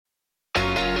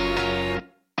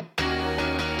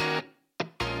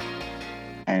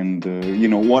And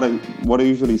what I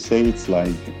usually say, it's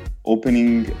like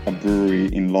opening a brewery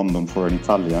in London for an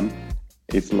Italian.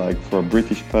 It's like for a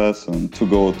British person to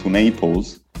go to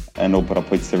Naples and open a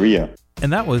pizzeria.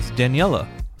 And that was Daniela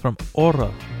from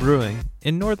Ora Brewing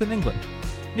in Northern England.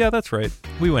 Yeah, that's right.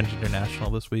 We went international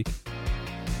this week.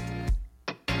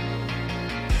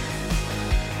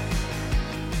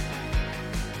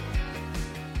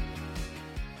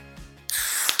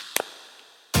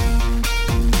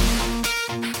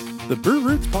 The Brew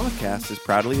Roots podcast is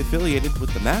proudly affiliated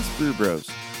with the Mass Brew Bros.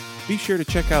 Be sure to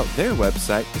check out their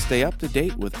website to stay up to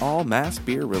date with all Mass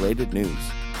beer related news.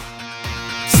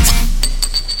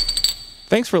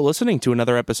 Thanks for listening to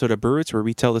another episode of Brew Roots, where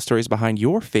we tell the stories behind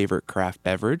your favorite craft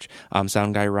beverage. I'm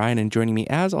Sound Guy Ryan, and joining me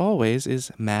as always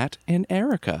is Matt and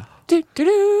Erica.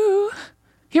 Do-do-do.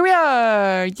 Here we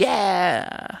are.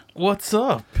 Yeah. What's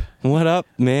up? What up,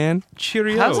 man?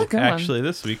 Cheerio. How's it going? Actually,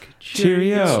 this week.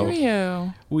 Cheerio.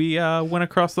 Cheerio. We went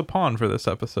across the pond for this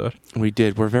episode. We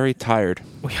did. We're very tired.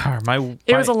 We are.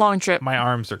 It was a long trip. My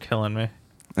arms are killing me.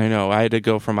 I know. I had to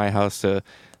go from my house to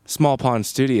Small Pond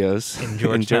Studios In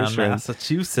Georgetown,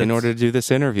 Massachusetts. in order to do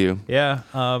this interview. Yeah.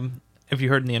 If you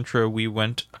heard in the intro, we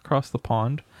went across the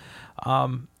pond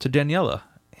to Daniela.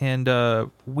 And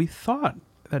we thought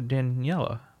that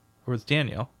Daniela was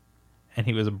Daniel, and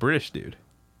he was a British dude.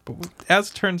 But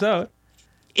as it turns out,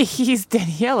 He's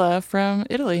Daniela from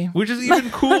Italy. which is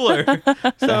even cooler.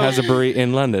 So Has a brewery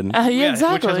in London. Yeah,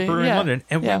 exactly. Which has a brewery in London.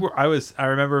 And Yeah. I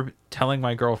remember telling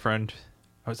my girlfriend,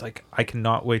 I was like, I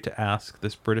cannot wait to ask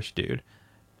this British dude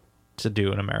to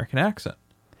do an American accent.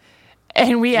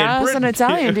 And we In asked Britain. an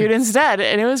Italian dude instead,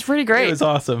 and it was pretty great. It was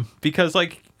awesome because,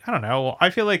 like, I don't know.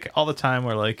 I feel like all the time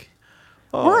we're like,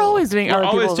 We're always doing we're other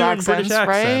always people's doing accents, British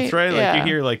accents, right? Like Yeah. you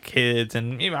hear like kids,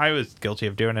 and even I was guilty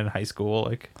of doing it in high school.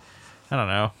 Like, I don't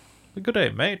know. Good day,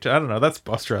 mate. I don't know. That's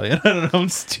Australian. I don't know. I'm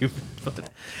stupid, but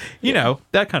you know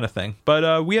that kind of thing.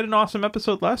 But we had an awesome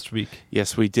episode last week.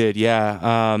 Yes, we did.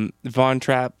 Yeah. Von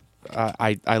Trapp,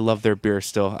 I love their beer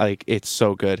still. Like, it's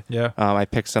so good. Yeah. I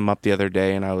picked some up the other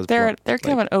day, and I was They're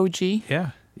kind of an OG. Yeah.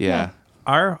 yeah.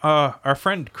 Our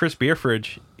friend Chris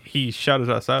Beerfridge, he shouted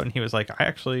us out, and he was like, I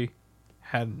actually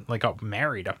got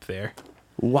married up there.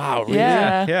 Wow. Really?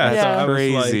 Yeah. Yeah. So I was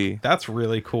Crazy. like, that's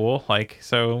really cool. Like,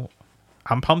 so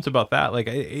I'm pumped about that. Like,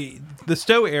 the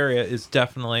Stowe area is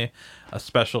definitely a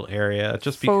special area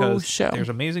just because show. there's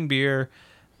amazing beer.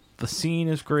 The scene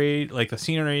is great. Like, the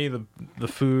scenery, the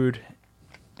food,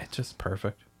 it's just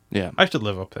perfect. Yeah. I should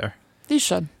live up there. You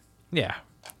should. Yeah.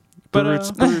 But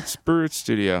Brew Roots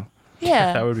Studio.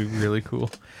 Yeah. that would be really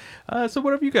cool. So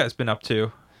what have you guys been up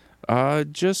to?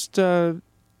 Just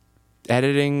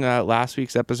editing last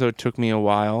week's episode took me a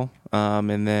while,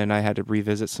 and then I had to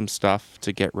revisit some stuff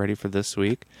to get ready for this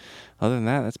week. Other than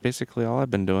that, that's basically all I've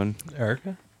been doing.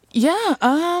 Erica? Yeah.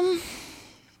 I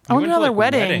went to another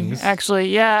wedding, weddings. actually.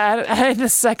 Yeah, I had the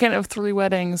second of 3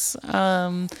 weddings.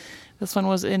 This one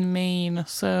was in Maine,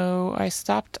 so I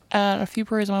stopped at a few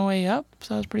breweries on my way up,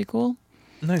 so that was pretty cool.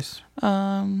 Nice.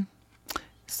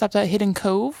 Stopped at Hidden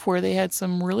Cove, where they had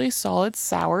some really solid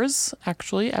sours.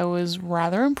 Actually, I was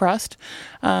rather impressed.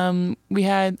 We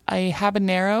had a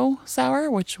habanero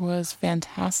sour, which was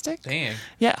fantastic. Dang.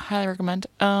 Yeah, highly recommend.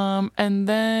 And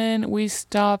then we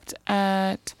stopped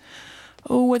at,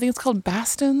 I think it's called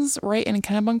Baston's, right in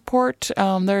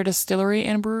Kennebunkport. They're a distillery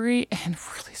and brewery, and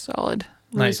really solid.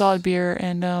 Really Nice. solid beer.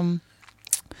 And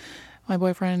my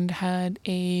boyfriend had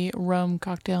a rum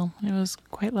cocktail. It was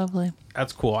quite lovely.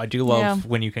 That's cool. I do love Yeah.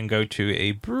 when you can go to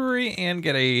a brewery and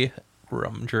get a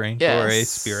rum drink or a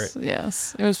spirit.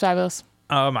 Yes, it was fabulous.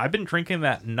 I've been drinking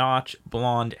that Notch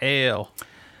Blonde Ale.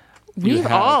 We've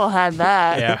have. all had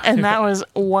that, Yeah. and that was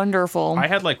wonderful. I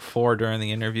had like 4 during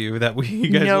the interview that you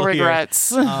guys No will hear.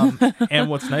 regrets. And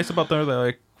what's nice about them, they're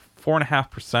like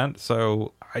 4.5%,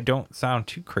 so I don't sound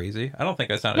too crazy. I don't think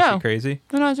I sounded No. too crazy.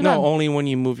 No, No, only when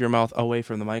you move your mouth away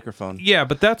from the microphone. Yeah,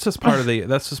 but that's just part of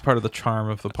the charm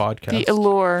of the podcast. the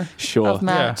allure Sure. of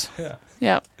Matt. Yeah.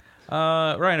 Yep.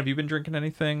 Ryan, have you been drinking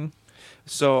anything?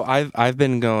 So I've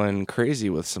been going crazy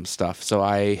with some stuff. So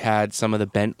I had some of the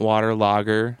Bentwater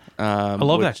Lager. I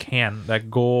love that can,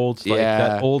 that gold, like Yeah.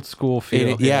 that old school feel.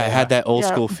 It had that old Yeah.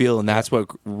 school feel, and that's what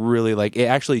really it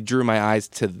actually drew my eyes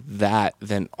to that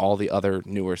than all the other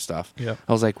newer stuff. Yeah.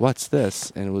 I was like, "What's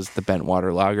this?" And it was the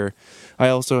Bentwater Lager. I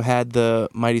also had the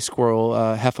Mighty Squirrel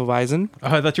Hefeweizen.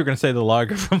 Oh, I thought you were going to say the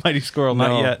lager from Mighty Squirrel.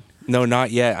 Not yet. No, not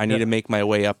yet. I need Yeah. to make my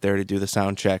way up there to do the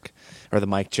sound check or the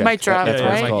mic check. Mic drop, That's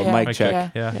what it's right? called. Yeah. Mic Mic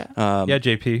check. Yeah. Yeah. Yeah,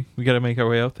 JP, we got to make our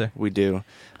way out there. We do.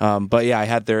 But yeah, I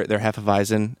had their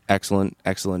Hefeweizen.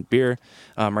 Excellent beer.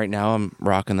 Right now I'm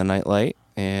rocking the Nightlight,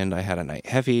 and I had a night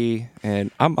heavy,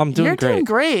 and I'm doing You're great. doing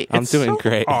great. I'm It's doing so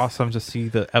great. Awesome to see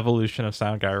the evolution of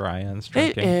Sound Guy Ryan's It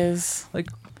drinking. is. Like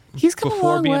He's come a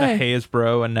before long being way. a haze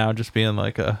bro and now just being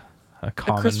like a A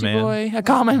common crispy man. boy. A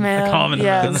common man. common man.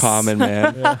 yes. The common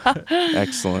man.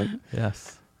 Excellent.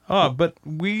 Yes. Oh, but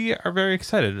we are very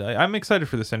excited. I'm excited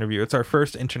for this interview. It's our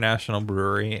first international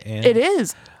brewery, and It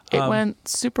is. It Um, went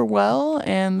super well,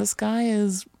 and this guy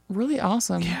is really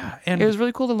awesome. Yeah, and it was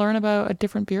really cool to learn about a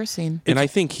different beer scene. And I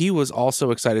think he was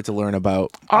also excited to learn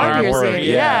about Our beer brewery.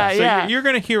 scene. Yeah, So yeah. you're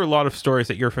going to hear a lot of stories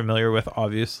that you're familiar with,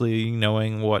 obviously,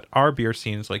 knowing what our beer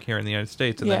scene is like here in the United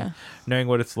States, and Yeah. then knowing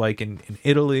what it's like in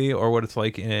Italy or what it's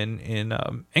like in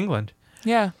England.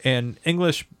 Yeah. And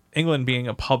England being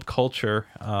a pub culture,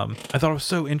 I thought it was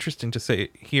so interesting to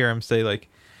hear him say, like,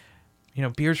 you know,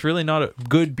 beer's really not a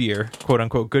good beer, quote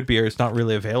unquote, good beer is not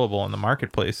really available in the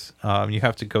marketplace. You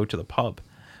have to go to the pub,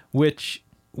 which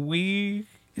we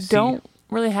see. Don't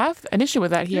really have an issue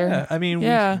with that here. Yeah, I mean,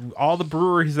 Yeah. all the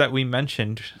breweries that we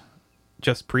mentioned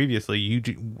just previously, you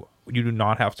do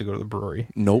not have to go to the brewery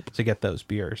Nope. to get those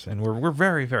beers, and we're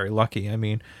very, very lucky. I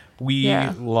mean, we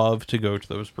Yeah. love to go to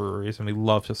those breweries and we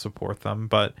love to support them,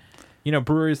 but you know,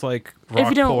 breweries like If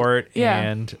you don't- Rockport yeah.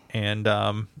 and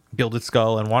Gilded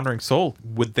Skull and Wandering Soul,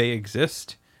 would they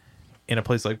exist in a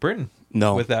place like Britain?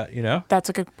 No. With that, you know, That's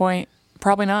a good point.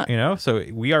 Probably not. so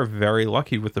we are very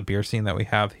lucky with the beer scene that we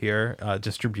have here,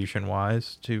 distribution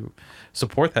wise, to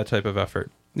support that type of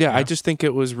effort. Yeah, I just think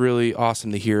it was really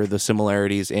awesome to hear the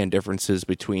similarities and differences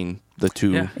between the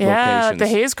two Yeah. Yeah, locations. the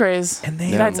haze craze. And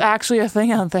they That's actually a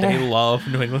thing out there. They love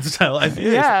New England style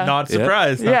IPAs. Yeah. Not Yeah.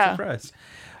 surprised. Not Yeah. surprised.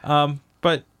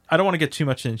 But I don't want to get too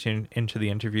much into the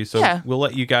interview, so Yeah. we'll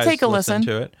let you guys Take a listen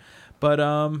listen. to it. But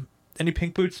any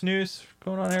Pink Boots news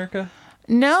going on, Erica?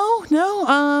 No.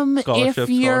 Scholarship, If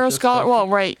your scholarship scholar, stuff. well,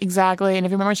 right, exactly. And if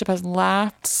your membership has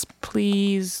lapsed,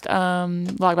 please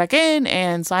log back in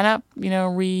and sign up. You know,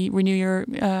 renew your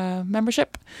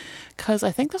membership, because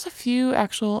I think there's a few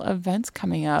actual events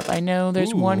coming up. I know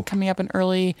there's one Ooh. coming up in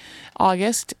early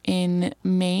August in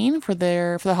Maine for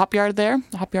the Hop Yard there,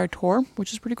 the Hop Yard tour,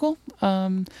 which is pretty cool.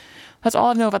 That's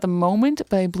all I know at the moment,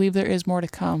 but I believe there is more to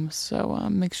come. So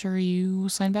make sure you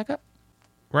sign back up.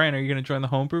 Ryan, are you going to join the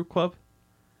homebrew club?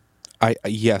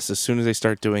 Yes, as soon as they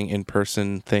start doing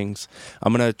in-person things,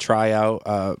 I'm gonna try out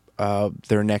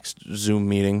their next Zoom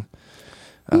meeting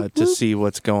to see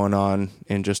what's going on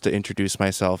and just to introduce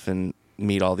myself and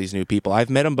meet all these new people.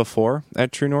 I've met them before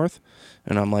at True North,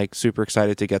 and I'm like super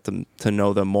excited to get them to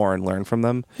know them more and learn from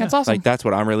them. That's awesome. Like that's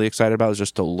what I'm really excited about, is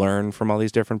just to learn from all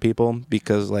these different people,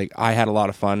 because like I had a lot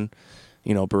of fun,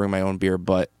 you know, brewing my own beer,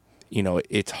 but you know,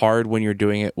 it's hard when you're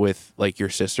doing it with like your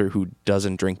sister who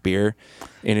doesn't drink beer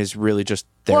and is really just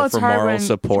there it's for hard moral when-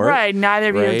 support. Right, neither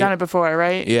of you have right? done it before,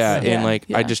 right? Yeah, So, and like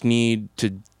I yeah. just need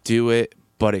to do it,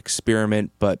 but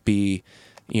experiment, but be,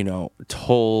 you know,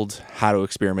 told how to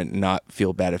experiment and not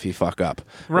feel bad if you fuck up.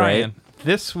 Ryan,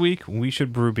 this week we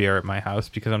should brew beer at my house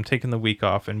because I'm taking the week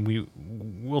off, and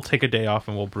we'll take a day off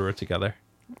and we'll brew it together.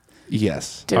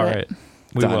 Yes. Do All it. right,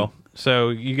 we Done. will. So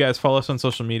you guys follow us on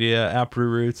social media at Brew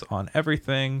Roots on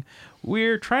everything.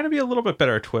 We're trying to be a little bit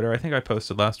better at Twitter. I think I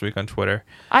posted last week on Twitter.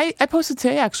 I posted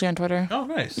today actually on Twitter. Oh,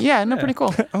 nice. Yeah, no, pretty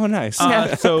cool. Oh, nice.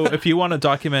 So if you want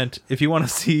to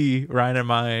see Ryan and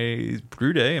my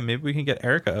brew day, and maybe we can get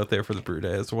Erica out there for the brew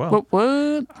day as well.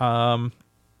 What?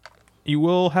 You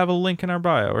will have a link in our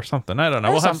bio or something. I don't know.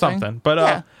 Or We'll have something. something. But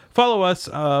Yeah. follow us.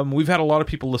 We've had a lot of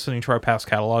people listening to our past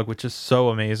catalog, which is so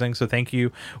amazing. So thank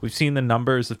you. We've seen the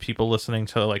numbers of people listening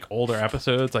to like older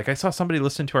episodes. Like I saw somebody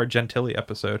listen to our Gentilly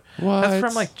episode. What? That's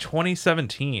from like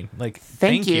 2017. Like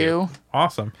Thank thank you.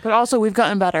 Awesome. But also, we've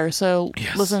gotten better, so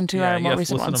Yes. listen to Yeah, our more yes,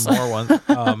 recent listen ones. to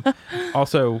more ones.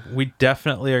 Also, we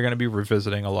definitely are going to be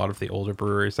revisiting a lot of the older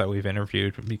breweries that we've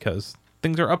interviewed because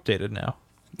things are updated now.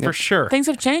 For sure. Things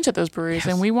have changed at those breweries,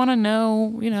 and we want to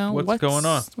know, you know, What's going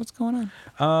on. What's going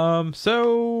on?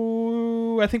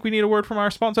 So I think we need a word from our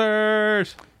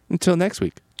sponsors. Until next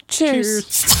week. Cheers.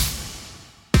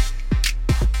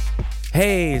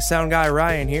 Hey, Sound Guy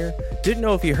Ryan here. Didn't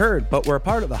know if you heard, but we're a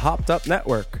part of the Hopped Up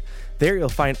Network. There you'll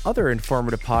find other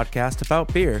informative podcasts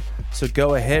about beer. So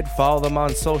go ahead, follow them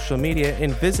on social media,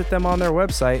 and visit them on their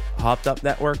website,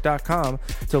 hoppedupnetwork.com,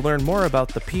 to learn more about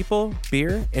the people,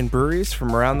 beer, and breweries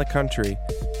from around the country.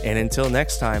 And until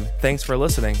next time, thanks for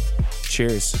listening.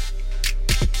 Cheers.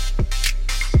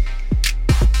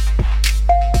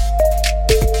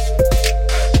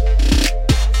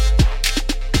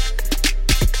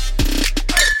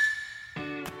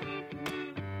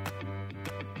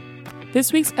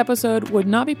 This week's episode would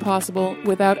not be possible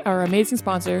without our amazing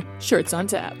sponsor, Shirts on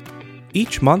Tap.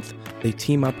 Each month, they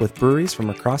team up with breweries from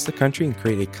across the country and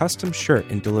create a custom shirt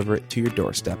and deliver it to your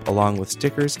doorstep, along with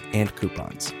stickers and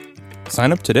coupons.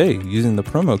 Sign up today using the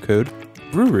promo code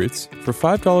BrewRoots for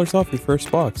 $5 off your first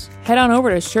box. Head on over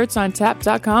to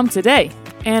shirtsontap.com today.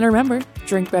 And remember,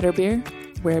 drink better beer,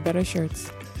 wear better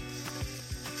shirts.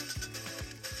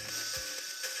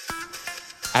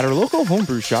 At our local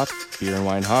homebrew shop, Beer and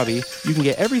Wine Hobby, you can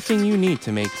get everything you need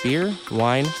to make beer,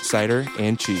 wine, cider,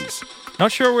 and cheese.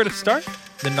 Not sure where to start?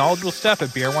 The knowledgeable staff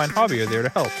at Beer and Wine Hobby are there to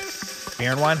help.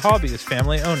 Beer and Wine Hobby is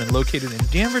family owned and located in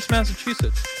Danvers,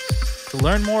 Massachusetts. To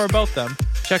learn more about them,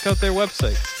 check out their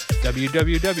website,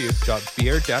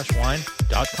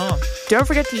 www.beer-wine.com. Don't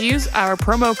forget to use our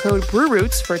promo code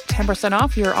BrewRoots for 10%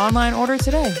 off your online order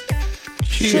today.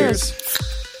 Cheers.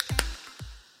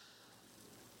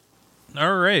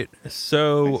 All right.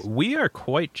 So we are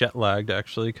quite jet lagged,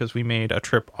 actually, because we made a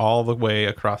trip all the way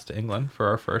across to England for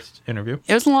our first interview.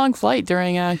 It was a long flight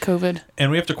during COVID.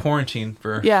 And we have to quarantine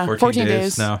for 14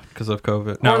 days now because of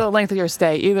COVID. Or the length of your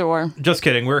stay, either or. Just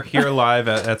kidding. We're here live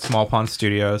at Small Pond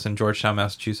Studios in Georgetown,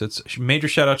 Massachusetts. Major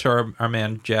shout out to our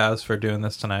man Jazz for doing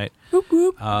this tonight. Whoop,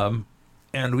 whoop.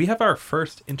 And we have our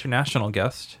first international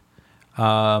guest,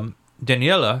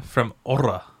 Daniela from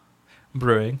Orra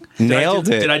Brewing. Nailed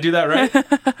it. Did I do that right?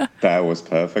 That was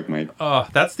perfect, mate. Oh,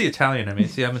 that's the Italian in me.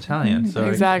 See, I'm Italian, so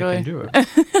Exactly. I can do it.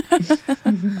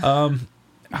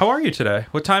 How are you today?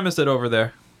 What time is it over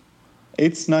there?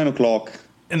 It's 9 o'clock.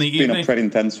 In the It's been evening? a pretty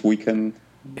intense weekend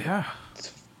Yeah.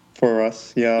 for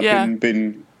us. Yeah, Yeah.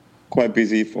 been quite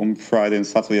busy from Friday and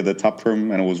Saturday at the tap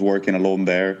room, and I was working alone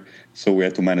there. So we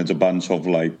had to manage a bunch of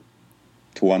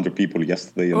 200 people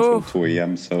yesterday until Oof. 2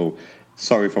 a.m. So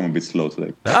sorry if I'm a bit slow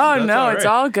today. That's No, all it's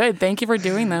right. all good. Thank you for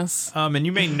doing this. And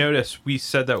you may notice we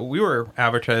said that we were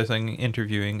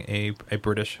interviewing a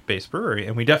British-based brewery,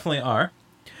 and we definitely are.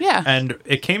 Yeah. And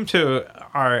it came to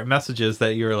our messages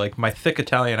that you were like, my thick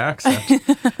Italian accent.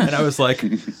 And I was like,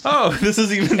 oh, this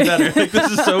is even better.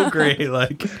 This is so great.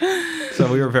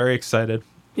 So we were very excited.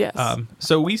 Yes.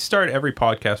 So we start every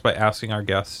podcast by asking our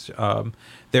guests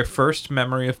their first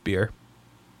memory of beer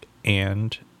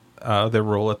and their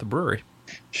role at the brewery.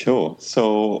 Sure.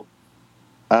 So,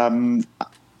 I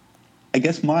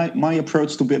guess my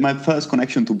approach to beer, my first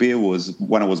connection to beer was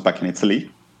when I was back in Italy.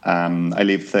 I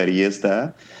lived 30 years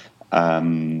there. I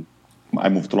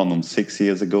moved to London 6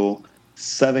 years ago.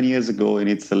 7 years ago in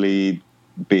Italy,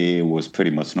 beer was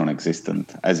pretty much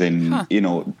non-existent. As in,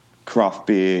 craft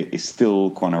beer is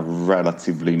still kind of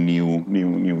relatively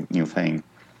new thing.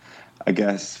 I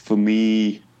guess for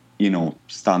me,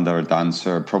 standard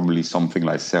answer, probably something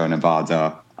like Sierra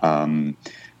Nevada,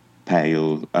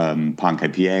 Pale, Punk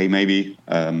IPA maybe.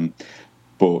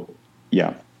 But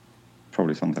yeah,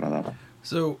 probably something like that.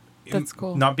 So That's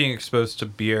cool. Not being exposed to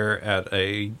beer at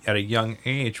a young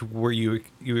age, were you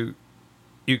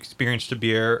experienced a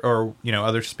beer or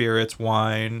other spirits,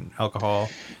 wine, alcohol?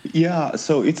 Yeah,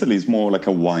 so Italy is more like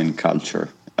a wine culture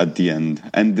at the end,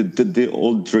 and the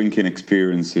old drinking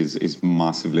experience is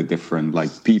massively different.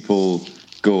 Like, people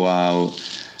go out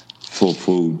for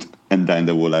food and then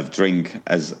they will have drink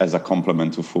as a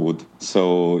complement to food.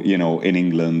 So in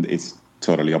England it's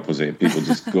totally opposite. People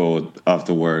just go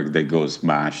after work, they go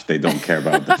smash, they don't care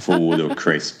about the food or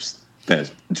crisps. The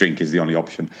drink is the only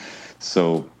option.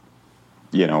 So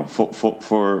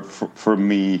for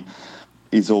me,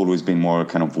 it's always been more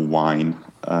kind of wine.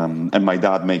 And my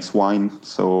dad makes wine,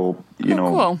 so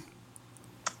cool.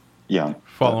 Yeah,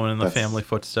 Following in the that's- family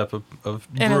footstep of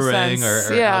In a brewing sense,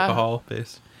 or yeah. alcohol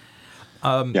based.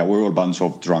 Yeah, we're all a bunch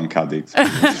of drunk addicts.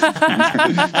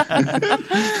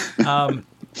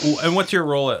 And what's your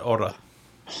role at Orra?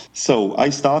 So I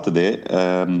started it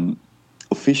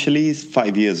officially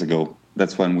 5 years ago.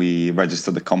 That's when we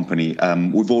registered the company.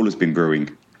 We've always been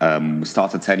brewing. We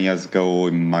started 10 years ago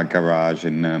in my garage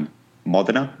in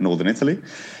Modena, northern Italy.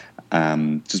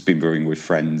 Just been brewing with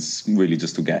friends, really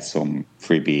just to get some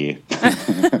free beer.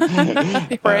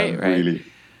 Right. Really.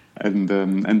 And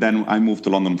then I moved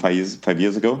to London 6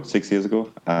 years ago.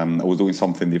 I was doing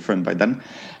something different by then.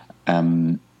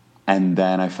 And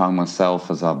then I found myself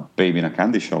as a baby in a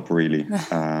candy shop, really.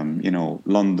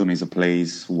 London is a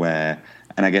place where,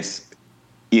 and I guess,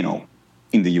 in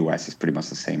the US it's pretty much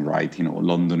the same, right?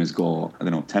 London has got,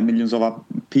 10 million of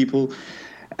people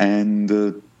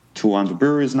and 200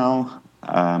 breweries now.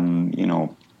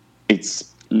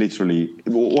 It's literally,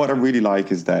 what I really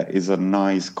like is that is a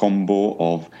nice combo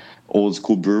of old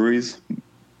school breweries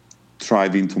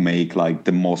striving to make like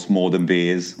the most modern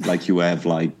beers. Like, you have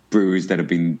like breweries that have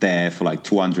been there for like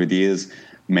 200 years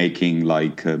making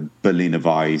like Berliner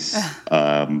Weiss,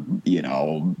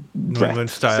 England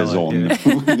style,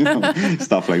 Saison,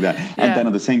 stuff like that. And then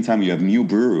at the same time, you have new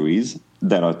breweries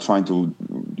that are trying to,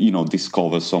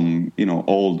 discover some,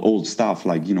 old stuff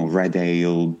like, red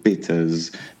ale,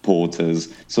 bitters, porters.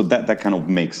 So that kind of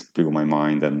blew my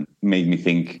mind and made me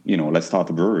think, let's start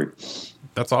a brewery.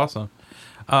 That's awesome.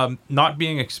 Not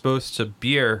being exposed to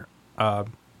beer,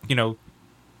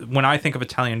 when I think of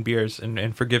Italian beers,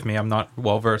 and forgive me, I'm not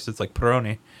well versed. It's like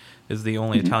Peroni is the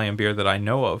only Italian beer that I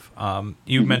know of.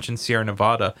 You mentioned Sierra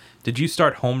Nevada. Did you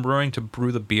start homebrewing to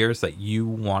brew the beers that you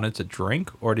wanted to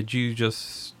drink, or did you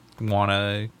just want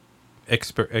to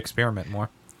experiment more?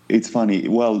 It's funny.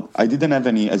 Well, I didn't have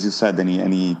any, as you said,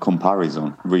 any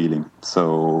comparison really.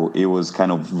 So it was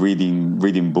kind of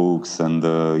reading books and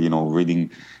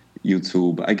reading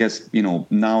YouTube. I guess,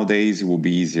 nowadays it will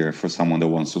be easier for someone that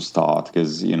wants to start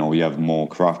because, you have more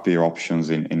craft beer options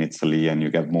in Italy and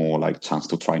you get more like chance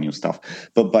to try new stuff.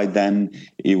 But by then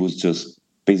it was just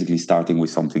basically starting with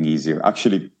something easier.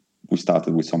 Actually, we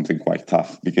started with something quite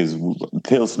tough because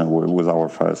Pilsner was our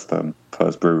first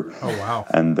brew. Oh, wow.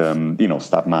 And,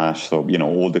 stab mash. So,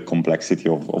 all the complexity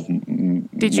of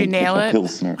Did you nail it?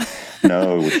 Pilsner.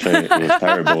 No, it was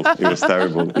terrible. It was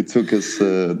terrible. It took us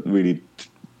really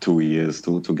 2 years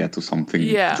to get to something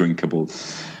drinkable.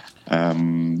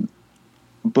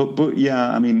 But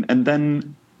yeah, I mean, and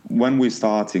then when we're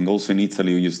starting, also in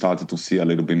Italy, you started to see a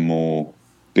little bit more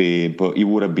beer, but it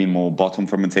would have been more bottom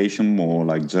fermentation, more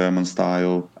like German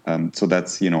style. So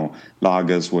that's,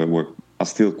 lagers are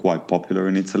still quite popular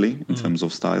in Italy in terms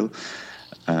of style.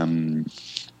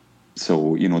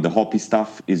 So, the hoppy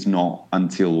stuff is not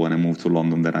until when I moved to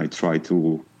London that I try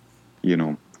to,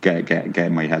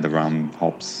 get my head around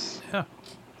hops. Yeah.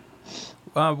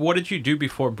 What did you do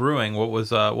before brewing? What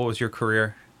was your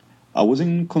career? I was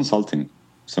in consulting,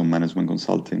 so management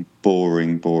consulting.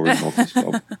 Boring office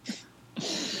job.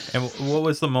 And what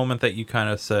was the moment that you kind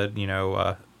of said,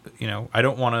 I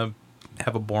don't want to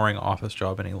have a boring office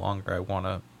job any longer. I want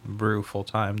to brew full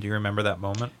time. Do you remember that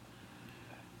moment?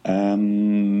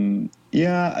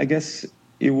 Yeah, I guess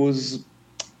it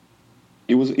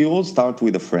all started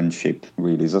with a friendship,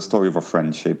 really. It's a story of a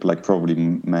friendship, like probably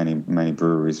many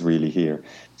breweries really here.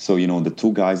 So, the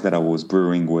two guys that I was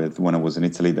brewing with when I was in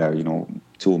Italy there,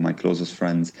 two of my closest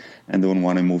friends. And then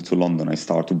when I moved to London, I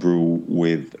started to brew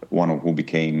with one of who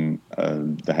became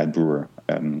the head brewer,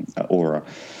 Aura,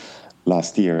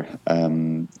 last year.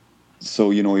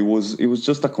 So, it was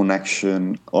just a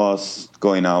connection, us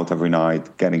going out every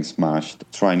night, getting smashed,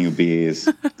 trying new beers,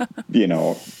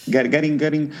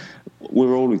 getting,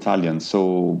 we're all Italian,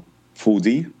 so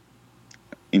foodie,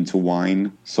 into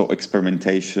wine. So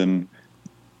experimentation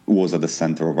was at the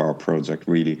center of our project,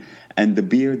 really. And the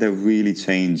beer that really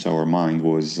changed our mind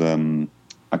was,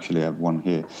 actually I have one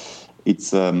here.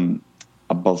 It's a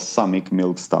balsamic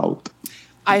milk stout.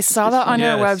 I saw that on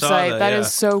your website. That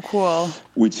is so cool.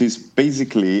 Which is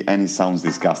basically, and it sounds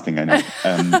disgusting, I know,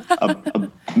 a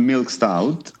milk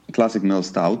stout, classic milk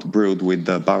stout, brewed with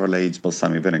barrel-aged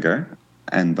balsamic vinegar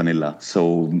and vanilla.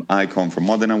 So I come from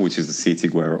Modena, which is the city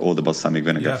where all the balsamic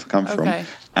vinegars come from,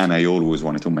 and I always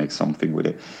wanted to make something with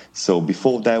it. So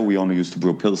before that, we only used to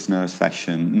brew Pilsners,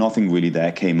 Fashion, nothing really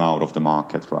that came out of the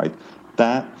market, right?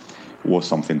 That was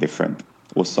something different.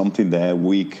 Was something that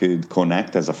we could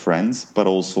connect as a friends, but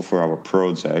also for our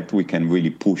project, we can really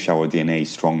push our DNA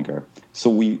stronger. So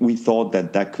we thought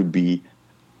that could be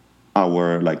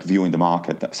our view in the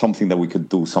market, something that we could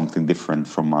do something different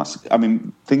from us. I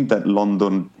mean, think that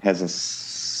London has a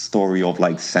story of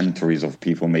centuries of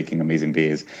people making amazing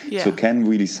beers. Yeah. So can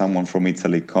really someone from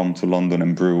Italy come to London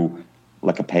and brew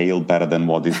a pale better than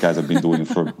what these guys have been doing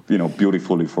for,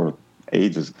 beautifully for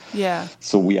ages? Yeah.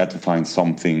 So we had to find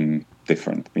something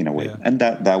different in a way. Yeah. And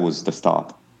that was the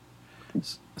start.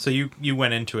 So you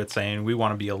went into it saying we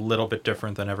want to be a little bit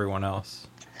different than everyone else.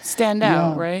 Stand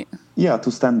out, right? Yeah,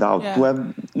 to stand out. Yeah. To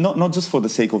have, not just for the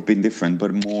sake of being different,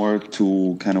 but more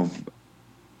to kind of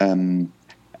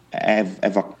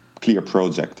have a clear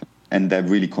project and that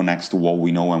really connects to what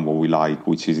we know and what we like,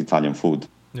 which is Italian food,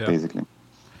 basically.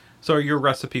 So are your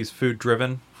recipes food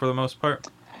driven for the most part?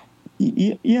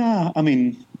 Yeah, I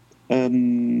mean,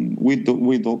 we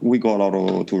go a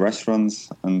lot to restaurants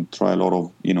and try a lot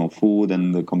of food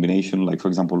and the combination. Like for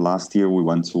example, last year we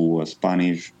went to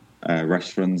Spanish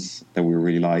restaurants that we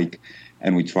really like,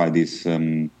 and we tried this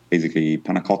basically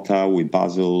panna cotta with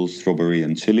basil, strawberry,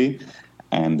 and chili,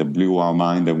 and it blew our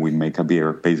mind. And we make a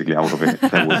beer basically out of it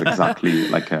that was exactly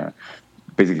like a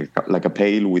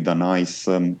pale with a nice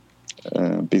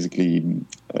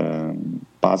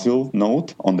basil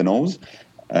note on the nose.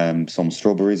 some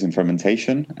strawberries in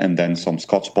fermentation, and then some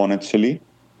Scotch bonnet chili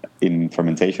in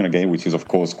fermentation again, which is of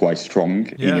course quite strong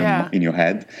Yeah. in your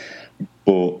head.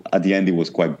 But at the end, it was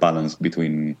quite balanced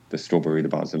between the strawberry, the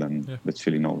basil, and the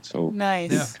chili note. So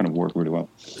Nice. it kind of worked really well.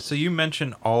 So you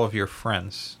mentioned all of your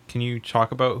friends. Can you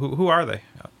talk about who are they?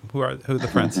 Who are the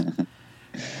friends?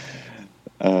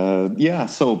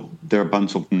 So they're a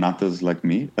bunch of nutters like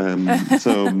me.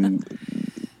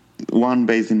 One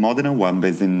based in Modena, one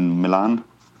based in Milan,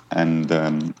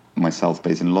 and myself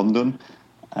based in London.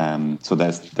 So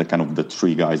that's the kind of the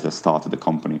three guys that started the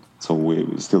company. So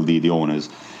we're still the owners.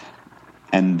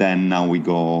 And then now we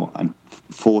go, and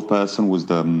fourth person was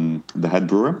the head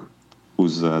brewer,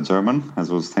 who's German, as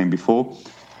I was saying before.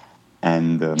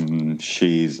 And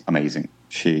she's amazing.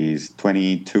 She's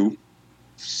 22,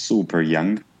 super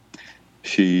young.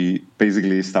 She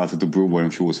basically started to brew when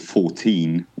she was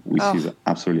 14, which is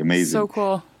absolutely amazing. So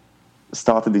cool.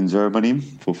 Started in Germany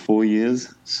for 4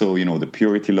 years. So, the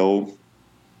purity law,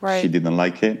 Right. she didn't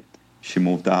like it. She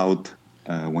moved out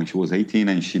when she was 18,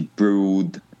 and she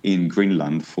brewed in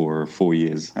Greenland for 4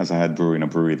 years as a head brewer in a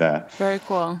brewery there. Very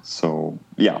cool. So,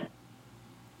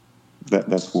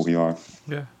 that's who we are.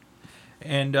 Yeah.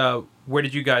 And where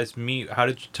did you guys meet? How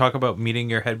did you talk about meeting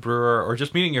your head brewer, or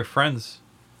just meeting your friends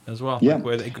as well? Yeah. Like,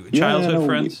 were they childhood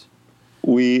friends?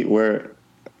 We were,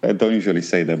 I don't usually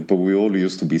say that, but we all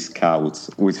used to be scouts,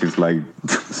 which is like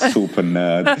super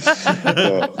nerd.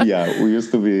 But yeah, we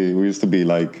used to be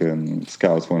like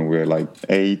scouts when we were like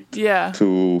 8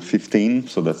 to 15.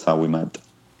 So that's how we met.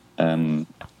 And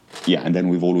then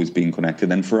we've always been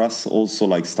connected. And for us also,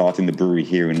 like starting the brewery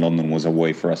here in London was a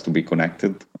way for us to be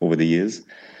connected over the years.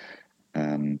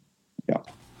 And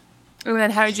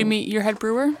then how did you meet your head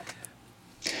brewer?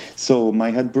 So my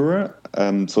head brewer,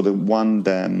 so the one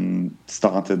that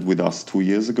started with us 2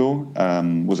 years ago,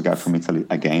 was a guy from Italy,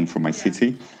 again from my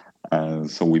city.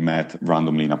 So we met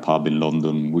randomly in a pub in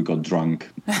London. We got drunk.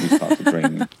 We started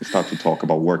drinking. We started to talk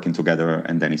about working together,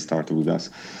 and then he started with us.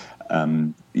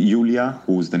 Julia,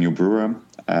 who's the new brewer,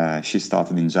 she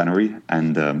started in January.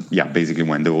 And basically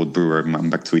when the old brewer went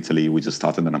back to Italy, we just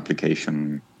started an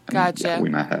application. And, Gotcha. we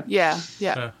met her. Yeah.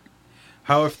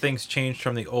 How have things changed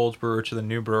from the old brewer to the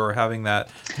new brewer, having that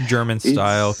German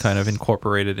style kind of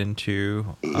incorporated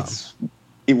into...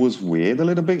 It was weird a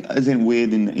little bit, as in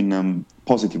weird in a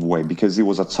positive way, because it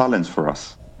was a challenge for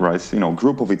us, right?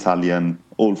 Group of Italian,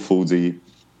 all foodie,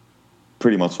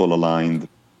 pretty much all aligned.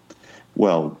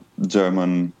 Well,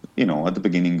 German, at the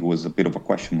beginning was a bit of a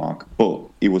question mark, but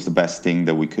it was the best thing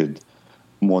that we could.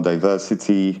 More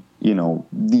diversity,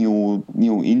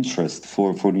 new interest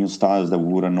for new styles that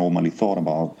we wouldn't normally thought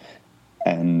about.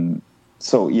 And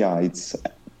so,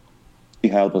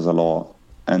 it helped us a lot.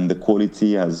 And the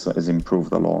quality has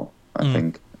improved a lot, I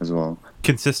think, as well.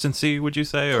 Consistency, would you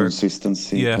say? Or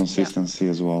Consistency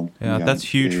as well. Yeah, that's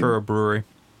huge for a brewery.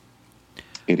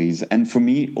 It is. And for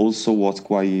me, also what's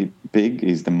quite big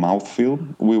is the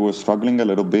mouthfeel. We were struggling a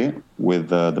little bit with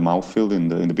the mouthfeel in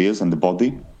the beers and the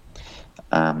body.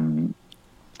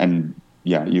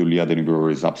 Julia, the new brewer,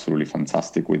 is absolutely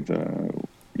fantastic with,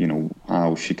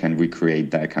 how she can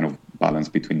recreate that kind of balance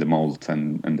between the malt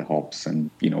and the hops and,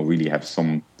 really have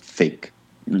some thick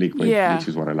liquid, which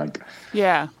is what I like.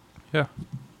 Yeah. Yeah.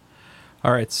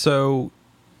 All right. So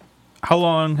how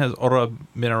long has Ora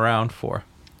been around for?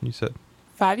 You said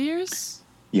 5 years?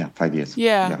 Yeah, 5 years.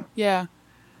 Yeah.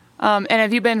 And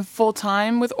have you been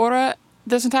full-time with Ora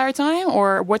this entire time?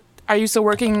 Or what? Are you still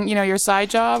working, your side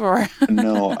job? Or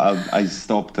No, I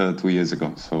stopped 2 years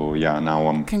ago. So, now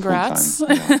I'm Congrats.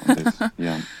 full-time. On this.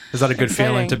 Yeah. Is that a good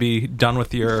Exciting. feeling to be done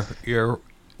with your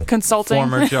consulting?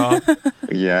 former job?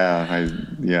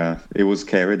 It was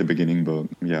scary at the beginning, but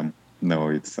I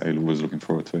was looking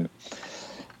forward to it.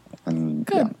 And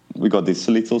Good. we got this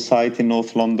little site in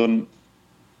North London.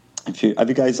 Have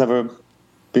you guys ever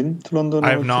been to London? I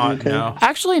or have to not, the UK? no.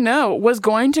 Actually, no. Was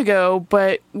going to go,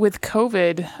 but with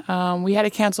COVID, we had to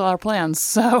cancel our plans,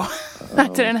 so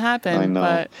that didn't happen. I know.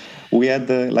 But We had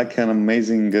an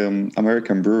amazing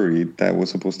American brewery that was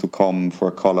supposed to come for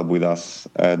a collab with us,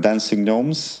 Dancing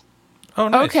Gnomes. Oh,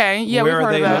 nice. Okay, yeah, Where we've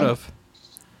are heard they of out them. of?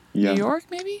 Yeah. New York,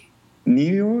 maybe?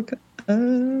 New York?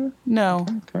 No.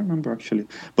 I can't remember actually,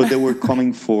 but they were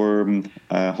coming for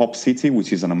Hop City,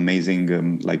 which is an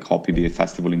amazing hoppy beer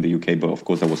festival in the UK. But of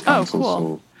course, that was cancelled.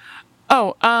 cool.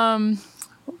 So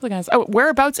What was I gonna say? Oh,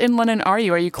 whereabouts in London are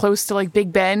you? Are you close to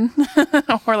Big Ben,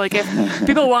 or if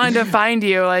people wanted to find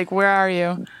you, where are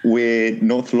you? we're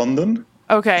North London.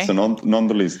 Okay. So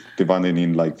London is divided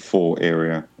in 4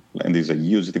 areas, and there's a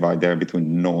huge divide there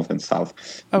between North and South.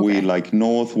 Okay. We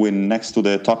North. We're next to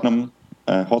the Tottenham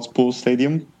Hotspur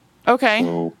Stadium. Okay.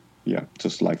 So yeah,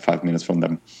 just like 5 minutes from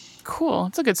them. Cool.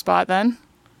 It's a good spot then.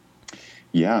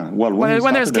 Yeah. Well, When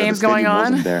we there's started there, games the going stadium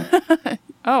on. wasn't there.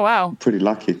 Oh, wow. Pretty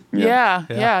lucky. Yeah.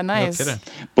 No Nice. kidding.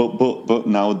 But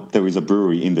now there is a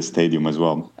brewery in the stadium as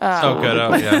well. Oh, good.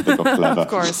 Oh, yeah. They got clever.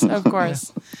 Of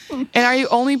course. And are you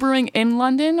only brewing in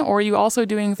London, or are you also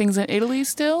doing things in Italy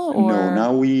still? Or? No,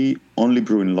 now we only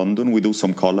brew in London. We do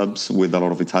some collabs with a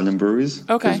lot of Italian breweries.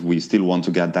 Okay. Because we still want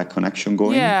to get that connection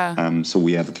going. Yeah. So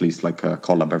we have at least like a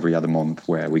collab every other month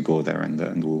where we go there and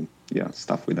do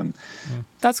stuff with them.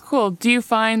 That's cool. Do you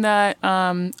find that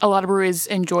a lot of breweries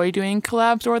enjoy doing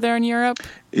collabs over there in Europe?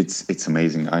 It's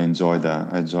amazing. I enjoy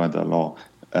that. I enjoy that a lot.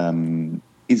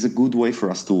 It's a good way for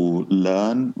us to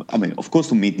learn. I mean, of course,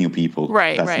 to meet new people.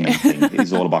 Right. That's the main thing.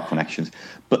 It's all about connections.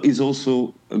 But it's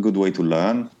also a good way to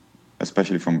learn,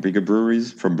 especially from bigger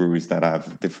breweries, from breweries that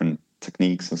have different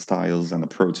techniques and styles and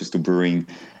approaches to brewing.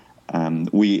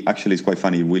 We actually, it's quite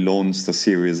funny. We launched a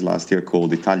series last year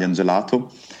called Italian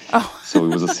Gelato. Oh. So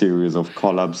it was a series of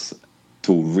collabs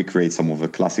to recreate some of the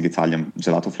classic Italian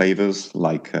gelato flavors,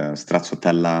 like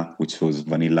stracciatella, which was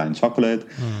vanilla and chocolate,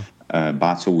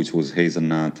 bacio, which was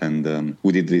hazelnut, and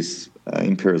we did this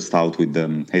imperial stout with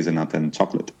hazelnut and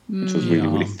chocolate, which was really,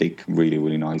 really thick, really,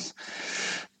 really nice.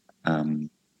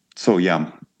 So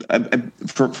yeah,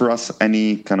 for us,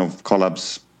 any kind of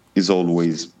collabs is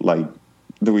always like,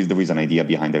 there is an idea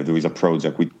behind it. There is a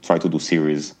project. We try to do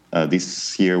series.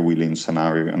 This year we launched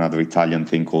another Italian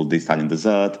thing called the Italian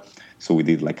Dessert. So we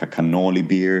did like a cannoli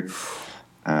beer,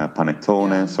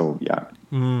 panettone. So yeah.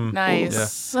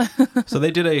 Nice. Yeah. So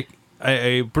they did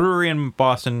a brewery in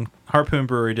Boston, Harpoon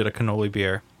Brewery, did a cannoli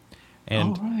beer.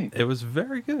 And it was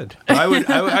very good.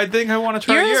 I think I want to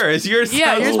try yours. Yours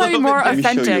Yeah, sounds yours a might be little more bit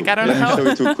different. authentic. I don't know. Let me show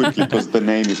you too quickly because the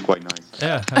name is quite nice.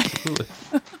 Yeah, absolutely.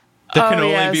 There can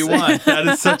only be one. That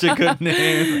is such a good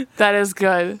name. That is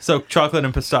good. So chocolate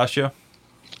and pistachio.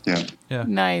 Yeah. Yeah.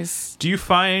 Nice. Do you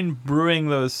find brewing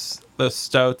those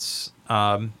stouts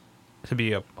to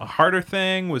be a harder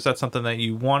thing? Was that something that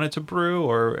you wanted to brew,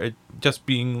 or it just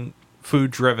being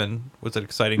food driven? Was it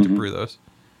exciting to brew those?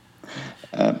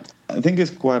 I think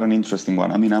it's quite an interesting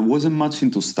one. I mean, I wasn't much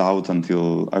into stout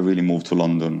until I really moved to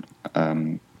London.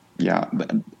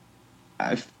 But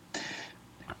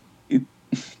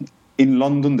in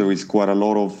London, there is quite a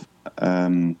lot of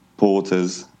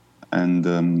porters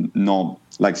and not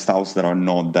like stouts that are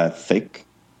not that thick.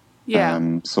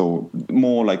 Yeah. So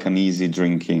more like an easy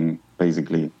drinking,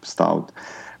 basically, stout,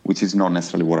 which is not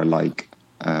necessarily what I like.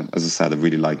 As I said, I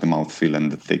really like the mouthfeel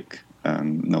and the thick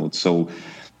notes. So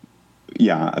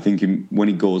yeah, I think when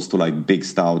it goes to like big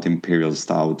stout, imperial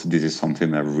stout, this is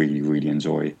something I really, really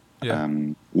enjoy. Yeah.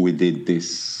 We did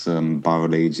this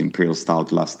barrel-aged imperial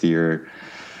stout last year,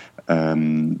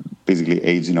 basically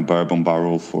aged in a bourbon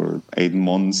barrel for 8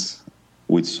 months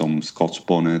with some Scotch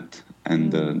bonnet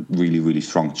and really, really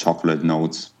strong chocolate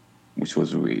notes, which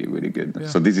was really, really good. Yeah.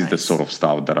 So this is the sort of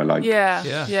stout that I like.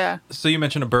 Yeah. So you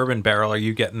mentioned a bourbon barrel. Are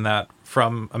you getting that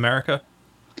from America?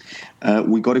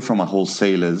 We got it from a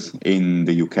wholesalers in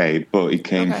the UK, but it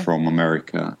came from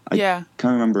America. I can't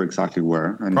remember exactly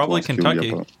where. Probably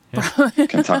Kentucky.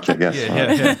 Kentucky, I guess.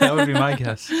 Yeah, that would be my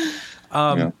guess.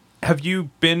 Have you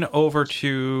been over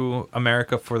to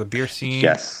America for the beer scene?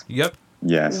 Yes. Yep.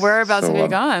 Yes. Whereabouts have you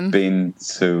gone? I've been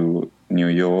to New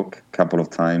York a couple of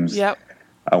times. Yep.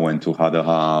 I went to Other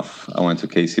Half. I went to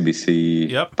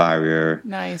KCBC. Barrier.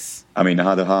 Nice. I mean,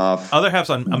 Other Half. Other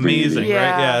Half's amazing, really,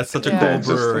 right? Yeah, it's such a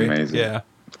cool brewery. Amazing. Yeah.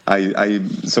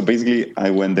 So basically, I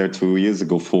went there 2 years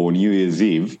ago for New Year's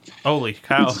Eve. Holy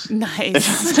cow!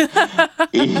 Nice.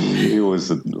 It was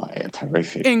like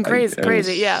terrific. And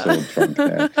crazy, yeah. So drunk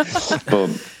there. But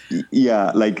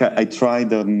yeah, like I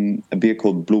tried a beer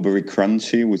called Blueberry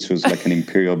Crunchy, which was like an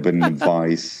imperial but in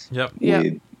advice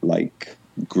with like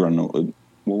granola.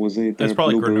 What was it? It's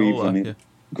probably granola. Yeah.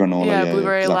 Granola. Yeah,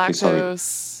 blueberry, exactly,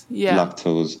 lactose. Yeah.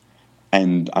 Lactose,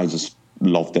 and I just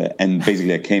loved it. And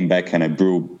basically, I came back and I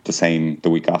brewed the same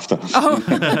the week after. Oh.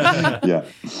 Yeah.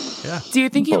 Do you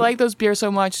think you like those beers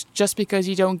so much just because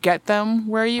you don't get them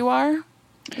where you are?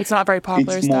 It's not very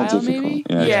popular It's style, more difficult. maybe?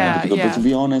 Yeah. But to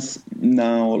be honest,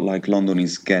 now, like, London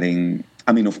is getting...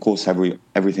 I mean, of course,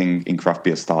 everything in craft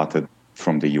beer started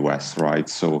from the US, right?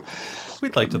 So...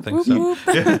 We'd like to think so.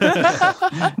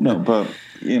 No, but,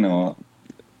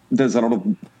 there's a lot of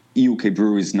UK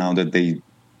breweries now that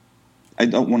I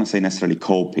don't want to say necessarily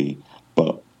copy,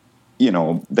 but,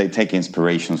 they take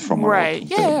inspirations from a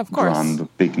lot of brand,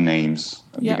 big names,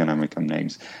 big American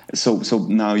names. So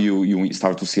now you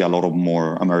start to see a lot of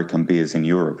more American beers in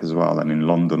Europe as well, and in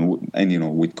London,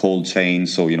 and, with cold chain,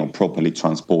 so, properly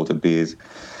transported beers.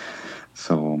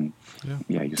 So...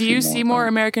 Yeah. Do you see more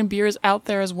American beers out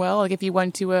there as well? Like if you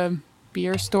went to a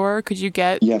beer store, could you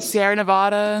get Yes. Sierra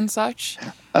Nevada and such?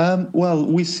 Well,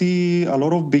 we see a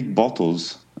lot of big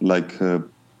bottles, like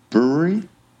brewery.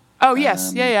 Oh,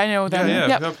 yes. I know that. Yeah,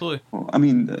 Yep. absolutely. I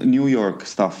mean, New York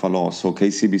stuff a lot. So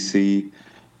KCBC,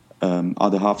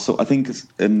 other half. So I think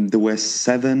there were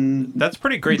 7. That's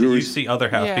pretty great that you breweries. see other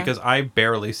half Yeah. because I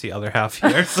barely see other half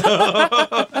here. So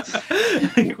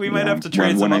we might have to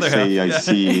trade some when other I say half. I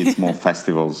see, it's more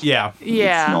festivals. Yeah.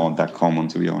 Yeah. It's not that common,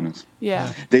 to be honest.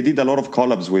 Yeah. They did a lot of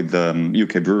collabs with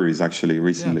UK breweries actually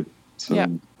recently. So Yeah.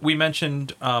 We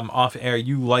mentioned off air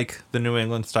you like the New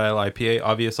England style IPA.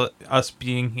 Obviously, us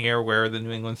being here where the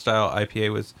New England style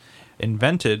IPA was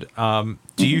invented,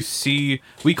 do you see?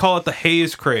 We call it the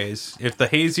haze craze. If the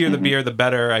hazier the beer, the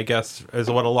better. I guess is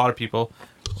what a lot of people.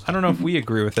 I don't know if we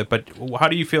agree with it, but how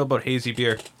do you feel about hazy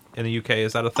beer in the UK?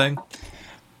 Is that a thing?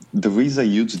 there is a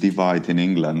huge divide in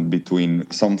England between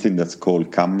something that's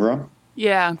called Cambra,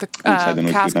 Yeah. The which I don't know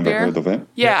if cask you've never beer. heard of it.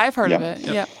 Yeah, I've heard of Yeah. it.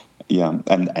 Yeah. Yeah,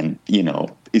 and you know,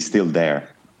 it's still there.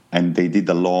 And they did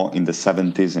a law in the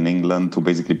 70s in England to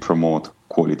basically promote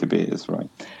quality beers, right?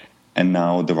 And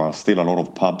now there are still a lot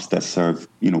of pubs that serve,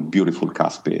 you know, beautiful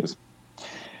cask beers.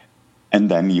 And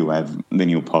then you have the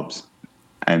new pubs.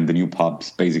 And the new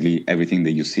pubs, basically everything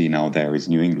that you see now there is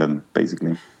New England,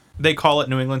 basically. They call it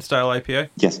New England style IPA.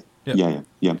 Yes. Yeah.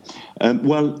 Yeah.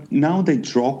 Well, now they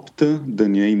dropped the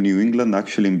name New England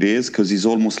actually in beers because it's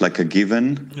almost like a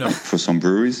given for some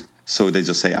breweries. So they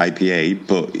just say IPA,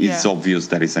 but it's Yeah. obvious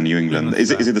that it's a New England.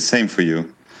 Is it the same for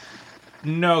you?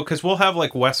 No, because we'll have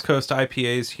like West Coast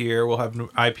IPAs here. We'll have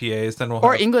IPAs. Then we'll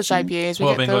Or have English IPAs. We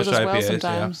Well, get those English as well IPAs, yeah.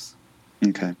 sometimes.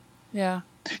 Okay. Yeah.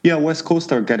 Yeah, West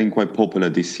Coast are getting quite popular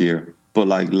this year. But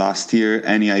like last year,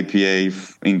 any IPA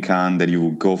in can that you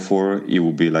would go for, it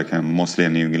would be like mostly a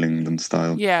New England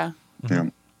style. Yeah. Yeah.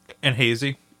 and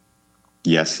hazy.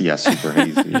 Yes, super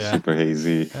hazy, Yeah. super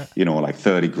hazy. You know, like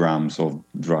 30 grams of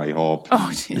dry hop.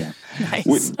 Oh, yeah.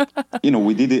 nice.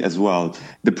 We did it as well.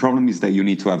 The problem is that you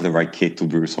need to have the right kit to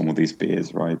brew some of these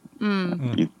beers, right?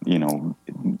 You know,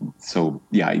 so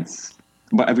yeah,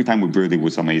 but every time we brewed, it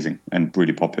was amazing and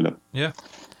really popular. Yeah.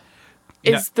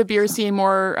 Is the beer scene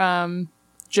more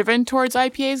driven towards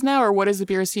IPAs now, or what is the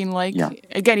beer scene like? Yeah.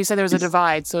 Again, you said there was a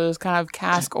divide, so it's kind of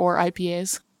cask or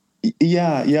IPAs.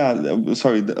 Yeah.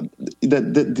 Sorry,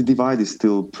 the divide is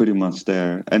still pretty much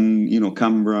there, and you know,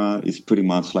 Cambra is pretty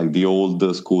much like the old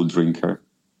school drinker,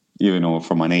 you know,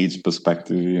 from an age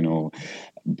perspective, you know,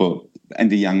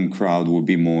 and the young crowd will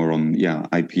be more on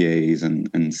IPAs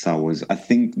and sours. I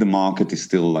think the market is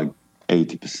still like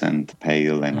 80%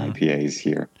 pale and IPAs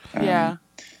here. Yeah.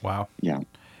 Wow. Yeah.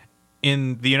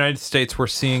 In the United States, we're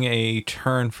seeing a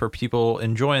turn for people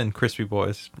enjoying Crispy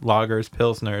Boys, lagers,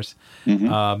 pilsners.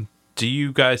 Do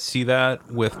you guys see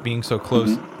that with being so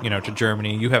close, you know, to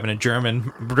Germany? You having a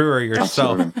German brewery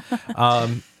yourself.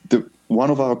 One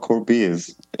of our core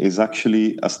beers is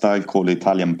actually a style called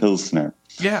Italian Pilsner.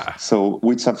 Yeah. So,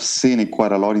 which I've seen it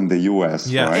quite a lot in the US,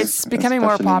 Yeah. right? It's becoming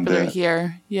more Especially in popular the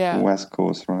here. Yeah. West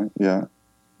Coast, right? Yeah.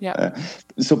 Yeah.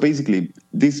 So basically,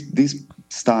 this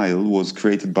style was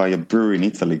created by a brewery in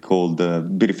Italy called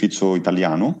Birrificio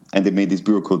Italiano, and they made this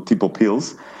brew called Tipo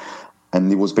Pils,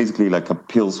 and it was basically like a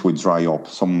pils with dry hop,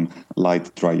 some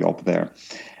light dry hop there,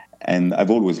 and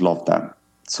I've always loved that.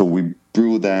 So we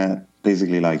brewed that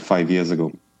basically like 5 years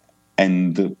ago,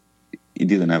 and it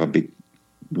didn't have a big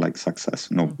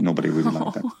success. Nobody really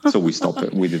liked that, so we stopped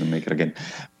it. We didn't make it again,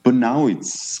 but now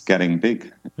it's getting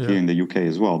big here in the UK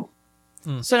as well.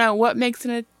 So now, what makes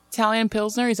an Italian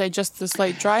Pilsner? Is that just the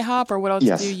slight dry hop, or what else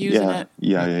do you use in it?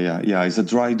 Yeah. It's a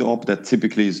dried hop that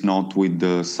typically is not with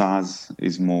the Saaz.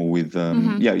 It's more with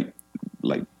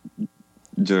like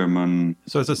German.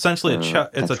 So it's essentially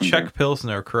it's a Czech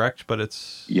Pilsner, correct? But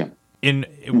it's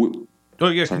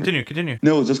Continue.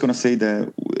 No, I was just gonna say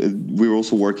that we're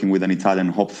also working with an Italian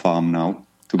hop farm now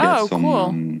to get some.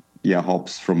 Cool.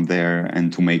 Hops from there,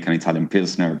 and to make an Italian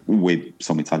Pilsner with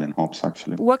some Italian hops,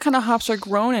 actually. What kind of hops are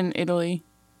grown in Italy?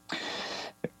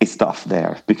 It's tough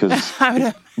there because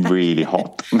it's really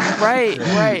hot.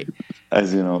 Right.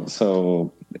 As you know,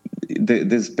 so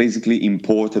there's basically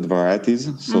imported varieties.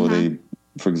 So they,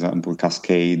 for example,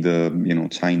 Cascade,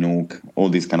 Chinook, all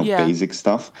this kind of basic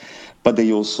stuff. But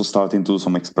they also starting to do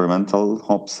some experimental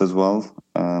hops as well.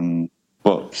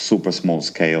 But super small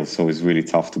scale, so it's really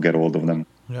tough to get hold of them.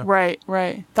 Yeah.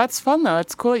 Right. That's fun, though.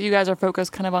 It's cool that you guys are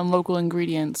focused kind of on local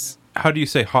ingredients. How do you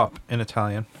say hop in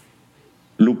Italian?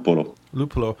 Luppolo.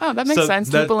 Luppolo. Oh, that makes sense.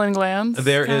 Lupulin and glands.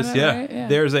 There kinda, is, right?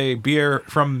 There's a beer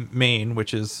from Maine,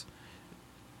 which is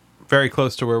very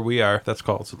close to where we are. That's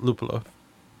called Luppolo.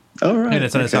 Oh, right. And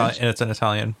it's an okay.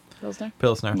 Italian Pilsner.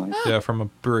 Pilsner. Nice. Yeah, from a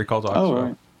brewery called Oxford. Oh,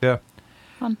 right. Yeah.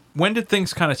 Fun. When did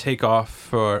things kind of take off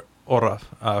for Ora,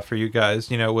 for you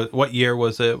guys? You know, what year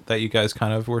was it that you guys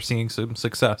kind of were seeing some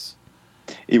success?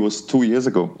 It was 2 years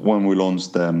ago when we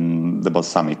launched the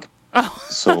balsamic. Oh.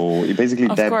 So basically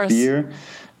Of that course. beer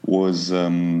was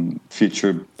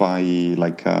featured by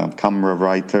like a camera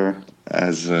writer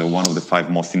as one of the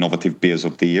 5 most innovative beers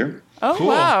of the year. Oh, Cool.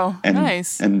 wow. And,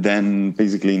 Nice. And then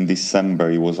basically in December,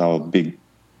 it was our big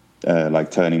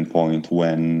like turning point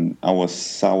when our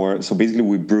sour. So basically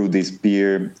we brewed this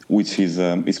beer, which is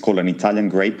it's called an Italian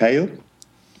grape ale,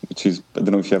 which is, I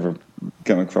don't know if you ever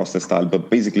come across the style, but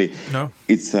basically No.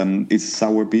 it's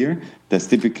sour beer that's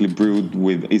typically brewed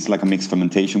with, it's like a mixed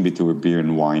fermentation between beer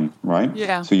and wine, right?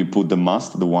 Yeah. So you put the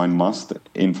wine must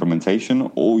in fermentation,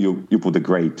 or you put the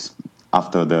grapes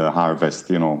after the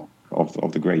harvest,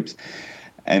 of the grapes.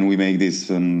 And we make this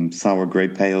sour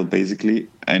grape ale, basically,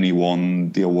 and he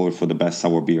won the award for the best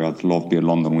sour beer at Love Beer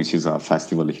London, which is a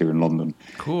festival here in London.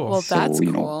 Cool. Well, So, that's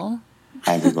you know, cool.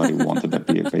 Everybody wanted that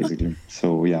beer, basically.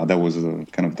 So yeah, that was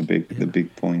kind of the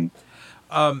big point.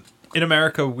 In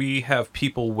America, we have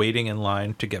people waiting in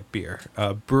line to get beer.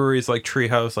 Breweries like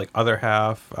Treehouse, like Other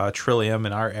Half, Trillium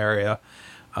in our area,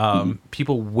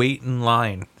 people wait in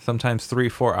line, sometimes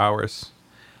 3-4 hours.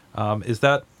 Is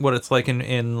that what it's like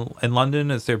in London?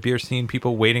 Is there beer scene,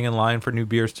 people waiting in line for new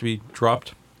beers to be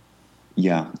dropped?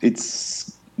 Yeah,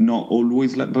 it's not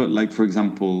always like, but like for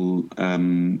example,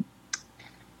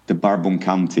 the Bourbon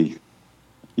County,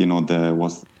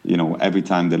 every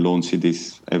time they launch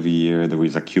this every year, there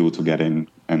is a queue to get in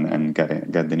and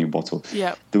get the new bottle.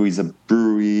 Yep. There is a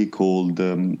brewery called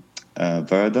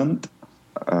Verdant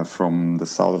from the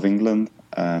south of England.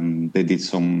 They did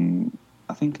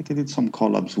I think they did some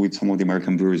collabs with some of the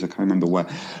American breweries. I can't remember where.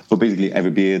 But basically,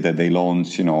 every beer that they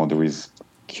launch, there is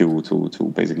queue to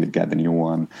basically get the new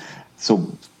one. So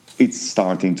it's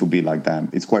starting to be like that.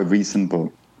 It's quite recent, but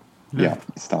yeah,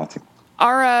 it's starting.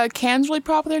 Are cans really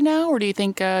popular now, or do you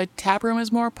think tap room is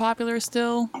more popular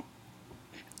still?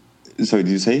 Sorry,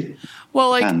 did you say?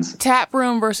 Well, like Cans. tap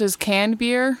room versus canned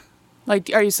beer.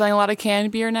 Like, are you selling a lot of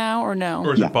canned beer now, or no?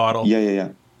 Or is it bottle?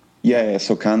 Yeah.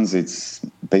 So cans, it's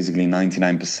basically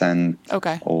 99%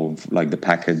 Okay. of like the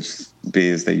packaged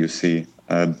beers that you see.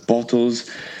 Bottles,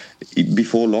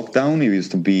 before lockdown, it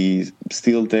used to be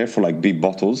still there for like big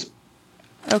bottles.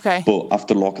 Okay. But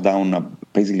after lockdown,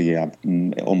 basically, I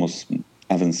almost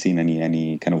haven't seen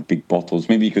any kind of big bottles.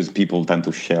 Maybe because people tend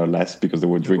to share less because they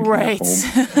were drinking Right.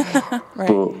 at home. Right.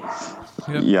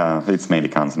 But yeah, it's mainly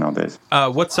cans nowadays.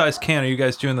 What size can are you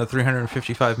guys doing? The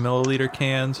 355 milliliter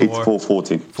cans, It's or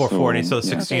 440. 440? So yeah.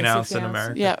 16 ounce 16 in ounce.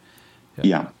 America.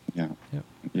 Yeah.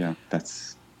 Yeah.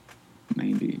 That's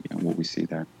mainly what we see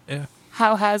there. Yeah.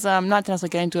 How has not to necessarily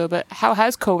get into it, but how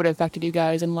has COVID affected you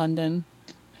guys in London?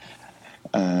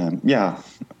 Yeah,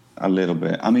 a little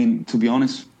bit. I mean, to be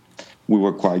honest, we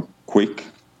were quite quick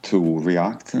to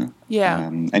react. Yeah.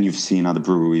 And you've seen other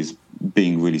breweries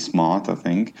being really smart, I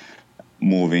think,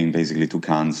 moving basically to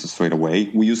cans straight away.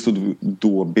 We used to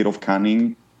do a bit of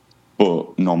canning,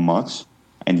 but not much,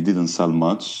 and it didn't sell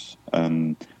much.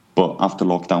 But after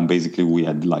lockdown, basically, we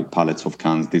had like pallets of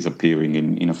cans disappearing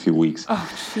in a few weeks. Oh,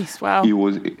 jeez, wow. It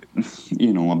was,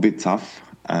 a bit tough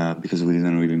because we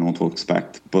didn't really know what to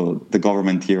expect. But the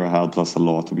government here helped us a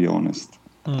lot, to be honest.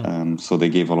 So they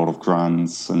gave a lot of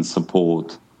grants and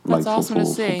support, That's like awesome to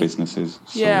for see. businesses.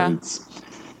 So Yeah.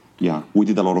 we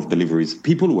did a lot of deliveries.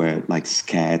 People were like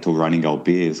scared of running out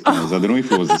beers. Guys. I don't know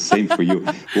if it was the same for you.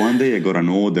 One day I got an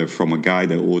order from a guy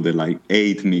that ordered like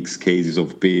 8 mixed cases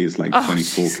of beers, like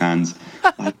 24 cans,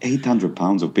 like 800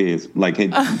 pounds of beers, like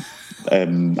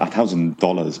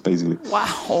 $1,000 basically.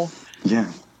 Wow. Yeah.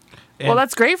 Well,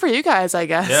 that's great for you guys, I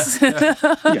guess. Yeah,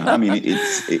 I mean,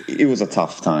 it was a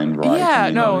tough time, right? Yeah,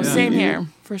 You know, same here,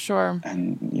 for sure.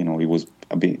 And,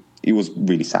 it was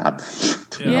really sad,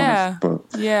 to be honest. But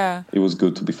Yeah. it was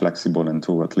good to be flexible and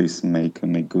to at least make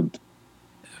good.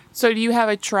 So do you have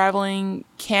a traveling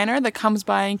canner that comes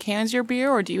by and cans your beer,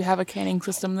 or do you have a canning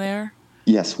system there?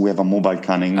 Yes, we have a mobile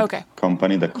canning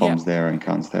company that comes Yeah. there and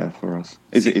cans there for us.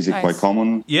 Is it Nice. quite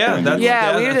common? Yeah, for that's, you?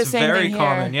 Yeah, we do the that's same very thing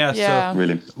common. here. Yeah, Yeah. so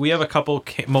Really? we have a couple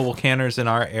mobile canners in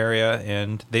our area,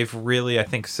 and they've really, I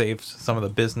think, saved some of the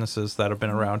businesses that have been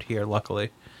around here,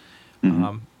 luckily.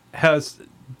 Has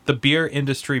the beer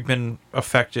industry been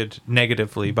affected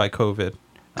negatively by COVID?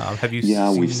 Have you Yeah,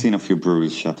 we've seen a few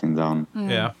breweries shutting down,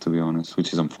 Yeah. to be honest,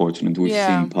 which is unfortunate. We've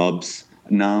Yeah. seen pubs.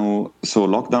 Now, so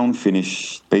lockdown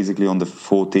finished basically on the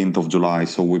 14th of July,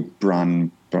 so we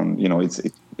ran it's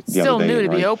the Still other day, new to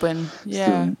be right? open. Yeah.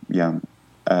 Still, yeah.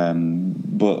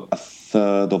 but a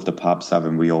third of the pubs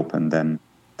haven't reopened then.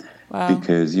 Wow.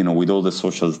 Because, with all the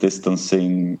social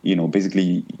distancing,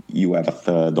 basically you have a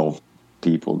third of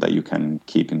people that you can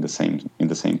keep in the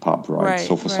same pub, right?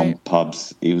 So for some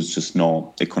pubs, it was just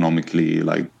not economically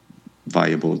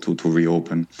viable to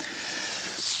reopen.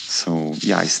 So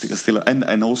yeah, it's still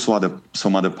and also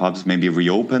some other pubs maybe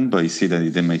reopened, but you see that it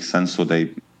didn't make sense, so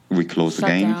they reclosed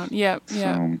again. Down. Yep.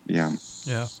 So, yeah.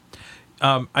 Yeah.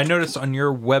 I noticed on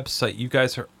your website you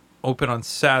guys are open on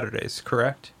Saturdays,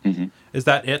 correct? Mm-hmm. Is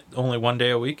that it? Only one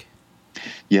day a week?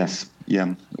 Yes.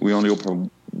 Yeah. We only open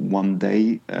one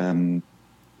day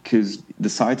because the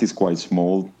site is quite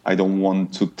small. I don't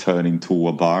want to turn into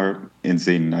a bar. I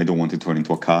don't want to turn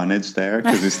into a carnage there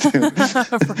because it's still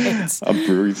a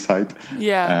brewery site.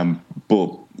 Yeah.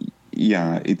 But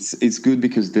yeah, it's good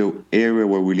because the area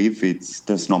where we live,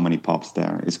 there's not many pubs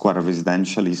there. It's quite a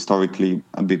residential, historically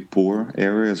a bit poor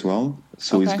area as well.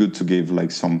 So It's good to give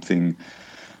something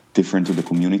different to the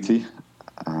community.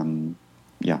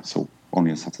 So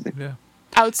only on Saturday. Yeah.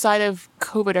 Outside of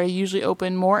COVID, are you usually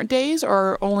open more days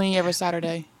or only every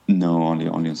Saturday? No, only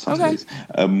on Saturdays.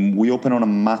 We open on a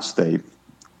match day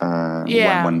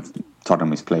when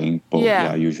Tottenham is playing,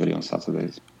 but usually on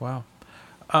Saturdays. Wow.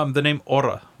 The name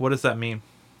Ora, what does that mean?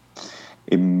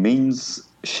 It means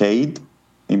shade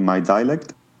in my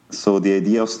dialect. So the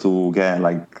idea is to get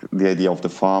the idea of the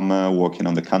farmer working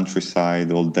on the countryside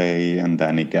all day, and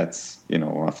then it gets,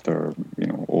 after,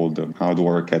 all the hard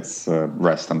work, gets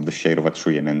rest under the shade of a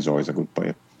tree and enjoys a good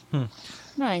beer.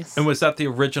 Nice. And was that the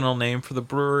original name for the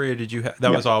brewery, or did you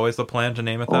that was always the plan to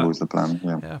name it that? Always the plan,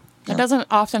 yeah. That doesn't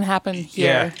often happen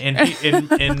here. Yeah,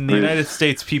 in the United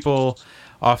States, people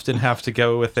often have to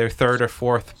go with their third or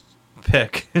fourth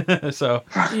pick. So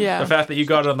the fact that you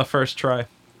got it on the first try.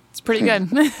 It's pretty good.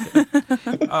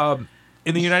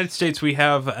 In the United States, we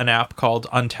have an app called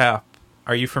Untappd.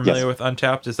 Are you familiar with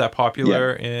Untappd? Is that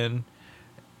popular in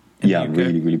the UK?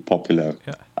 Really, really popular.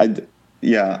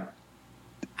 Yeah.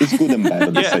 It's good and bad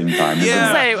at the same time.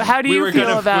 Say, how do you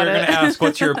feel about it? We were going to ask,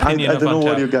 what's your opinion I don't know Untappd?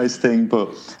 what you guys think,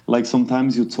 but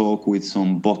sometimes you talk with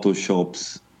some bottle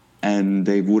shops and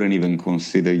they wouldn't even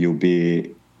consider your beer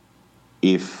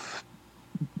if,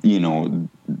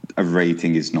 a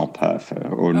rating is not perfect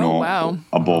or not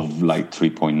above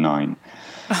 3.9.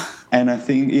 And I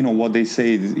think, what they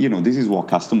say is, this is what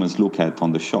customers look at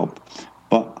on the shop.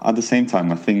 But at the same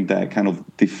time, I think that kind of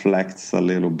deflects a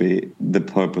little bit the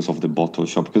purpose of the bottle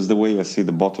shop, because the way I see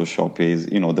the bottle shop is,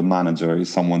 the manager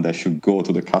is someone that should go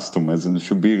to the customers and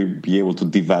should be able to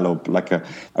develop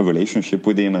a relationship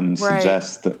with him and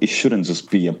suggest that it shouldn't just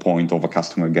be a point of a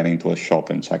customer getting to a shop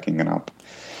and checking an app.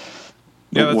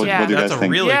 Yeah, what do you that's guys a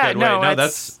think? really good way. No,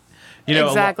 that's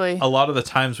exactly. A lot of the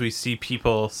times we see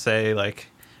people say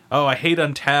 "Oh, I hate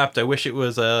Untappd. I wish it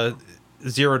was a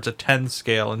 0 to 10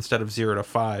 scale instead of 0 to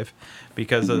 5,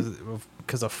 because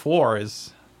a 4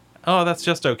 is that's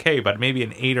just okay, but maybe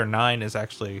an 8 or 9 is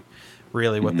actually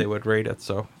really what they would rate it.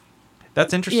 So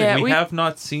that's interesting. Yeah, we have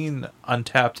not seen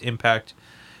Untappd impact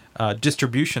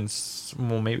distributions.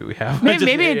 Well, maybe we have.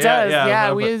 Maybe it does.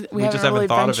 Yeah, we just haven't really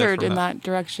thought of it ventured from in that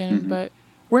direction, but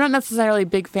we're not necessarily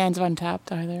big fans of Untappd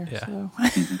either. Yeah.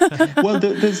 So. Well,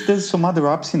 there's some other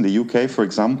apps in the UK, for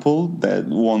example, that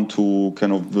want to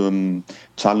kind of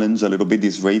challenge a little bit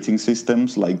these rating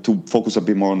systems, to focus a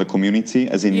bit more on the community,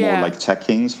 as in more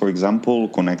check-ins, for example,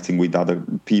 connecting with other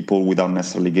people without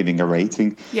necessarily giving a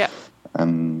rating. Yeah.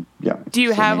 Do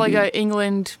you have an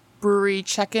England brewery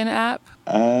check-in app?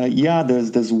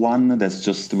 There's one that's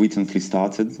just recently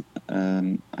started.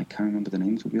 I can't remember the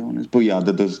name, to be honest. But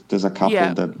there's a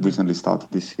couple that recently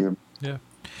started this year. Yeah.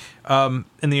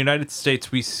 In the United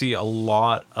States, we see a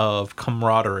lot of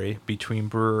camaraderie between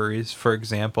breweries. For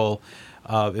example,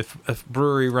 if a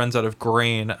brewery runs out of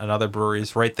grain, another brewery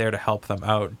is right there to help them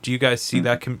out. Do you guys see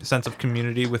that sense of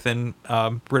community within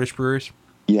British breweries?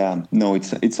 Yeah, no,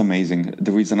 it's amazing.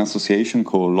 There is an association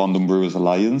called London Brewers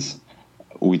Alliance,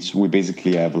 which we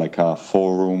basically have a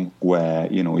forum where,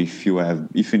 if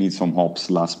you need some hops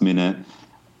last minute,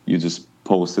 you just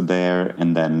post it there,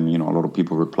 and then, a lot of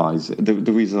people replies.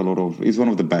 There is a lot of, it's one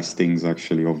of the best things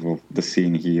actually of the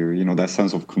scene here, that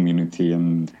sense of community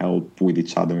and help with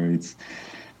each other. It's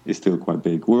still quite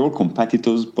big. We're all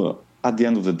competitors, but at the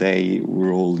end of the day,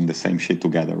 we're all in the same shit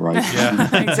together, right?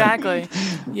 Yeah. Exactly.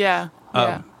 Yeah.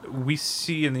 We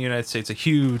see in the United States a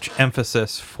huge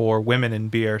emphasis for women in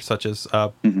beer, such as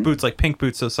boots like Pink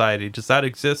Boot Society. Does that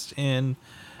exist in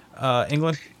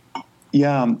England?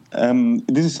 Yeah,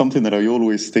 this is something that I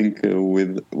always think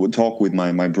talk with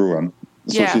my brewer.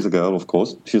 So she's a girl, of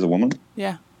course. She's a woman.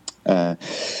 Yeah.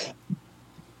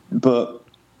 But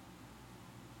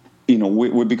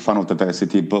we're a big fan of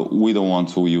diversity, but we don't want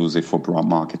to use it for brand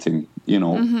marketing.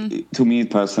 To me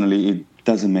personally, it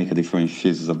doesn't make a difference if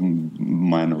she's a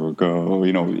man or a girl.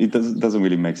 It doesn't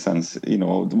really make sense.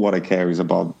 What I care is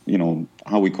about,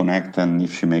 how we connect and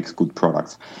if she makes good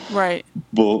products. Right.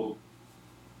 But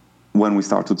when we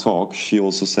start to talk, she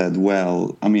also said,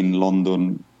 well, I mean,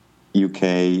 London,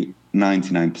 UK,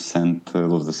 99%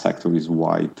 of the sector is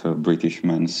white British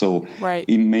men. So right.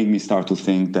 It made me start to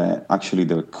think that actually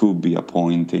there could be a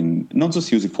point in not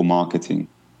just using for marketing,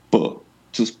 but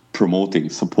just promoting,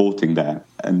 supporting that,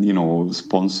 and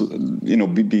sponsor,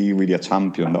 be really a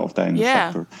champion of that in the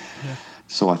sector. Yeah.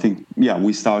 So I think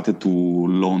we started to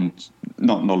launch,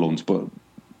 not launch, but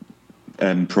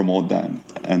promote that,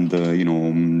 and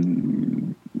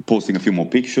posting a few more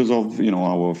pictures of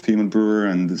our female brewer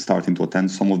and starting to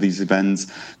attend some of these events.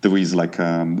 There is like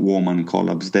a Woman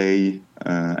Collabs Day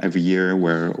every year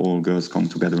where all girls come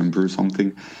together and brew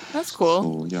something. That's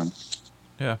cool. So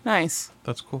yeah, nice.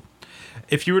 That's cool.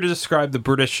 If you were to describe the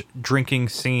British drinking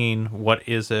scene, what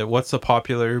is it? What's a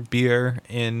popular beer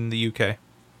in the UK?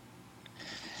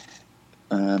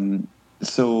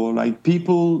 So, like,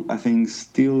 people, I think,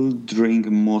 still drink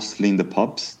mostly in the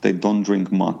pubs. They don't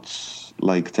drink much,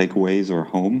 like, takeaways or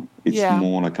home. It's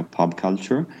more like a pub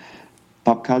culture.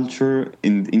 Pub culture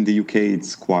in the UK,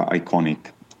 it's quite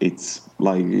iconic. It's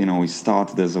like, it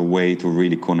started as a way to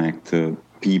really connect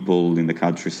people in the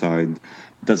countryside.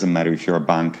 Doesn't matter if you're a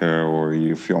banker or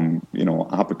if you're,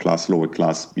 upper class, lower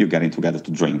class, you're getting together to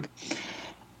drink.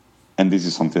 And this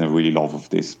is something I really love of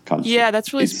this culture. Yeah,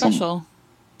 that's really special.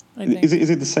 Is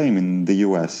it the same in the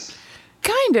US?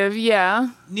 Kind of, yeah.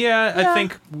 Yeah, I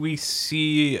think we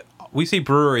see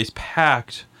breweries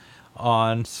packed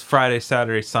on Friday,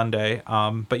 Saturday, Sunday.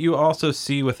 But you also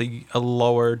see with a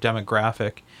lower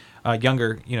demographic,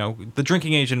 younger, the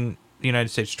drinking age in the United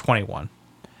States is 21.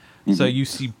 Mm-hmm. So you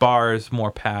see bars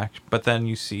more packed, but then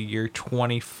you see your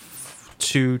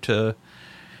 22 to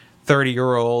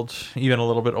 30-year-old, even a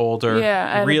little bit older,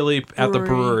 really at the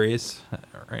breweries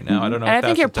right now. Mm-hmm. I don't know. And I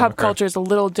think your pub culture is a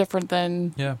little different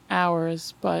than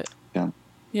ours, but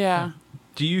yeah.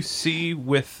 Do you see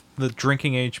with the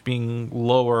drinking age being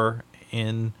lower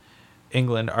in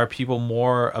England, are people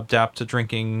more adapt to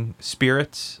drinking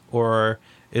spirits, or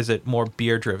is it more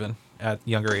beer driven at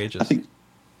younger ages?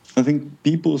 I think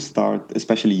people start,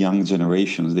 especially young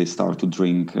generations, they start to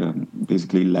drink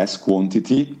basically less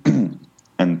quantity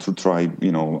and to try,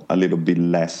 a little bit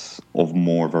less of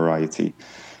more variety.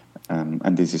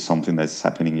 And this is something that's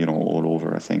happening, all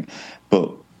over, I think.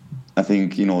 But I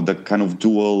think, the kind of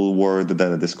dual word that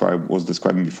I was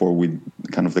describing before with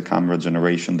kind of the camera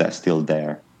generation, that's still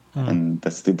there. And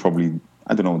that's still probably,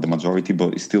 I don't know, the majority,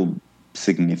 but it's still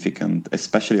significant,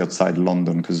 especially outside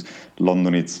London, because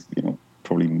London, it's,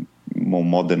 probably more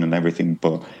modern and everything,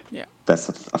 but that's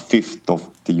a fifth of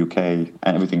the UK,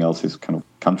 and everything else is kind of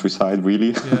countryside,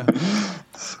 really. Yeah.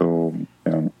 So,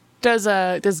 yeah.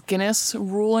 Does Guinness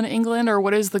rule in England, or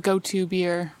what is the go-to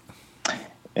beer?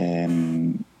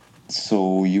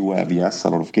 So you have, a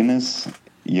lot of Guinness.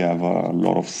 You have a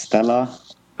lot of Stella.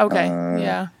 Okay,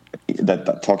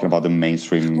 That talking about the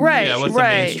mainstream. Right, what's the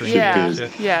mainstream?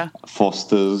 Yeah.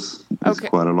 Foster's, there's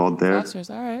quite a lot there. Foster's,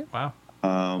 all right. Wow.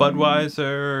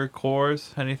 Budweiser,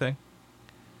 Coors, anything?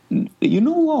 You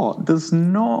know what? There's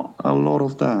not a lot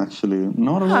of that, actually.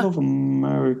 Not a lot of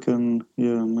American,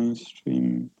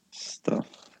 mainstream stuff.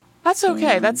 That's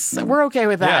okay. We're okay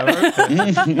with that.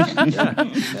 Yeah, we're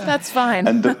okay. That's fine.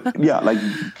 And like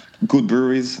good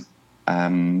breweries.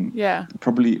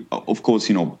 Probably, of course,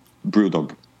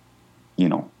 Brewdog.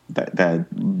 That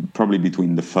probably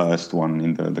between the first one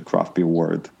in the craft beer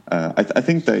world. I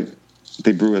think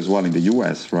they brew as well in the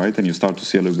US, right? And you start to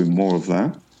see a little bit more of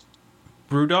that.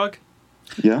 Brewdog?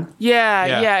 Yeah.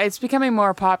 Yeah. It's becoming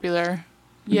more popular.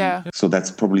 Yeah. So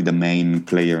that's probably the main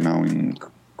player now in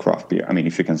craft beer. I mean,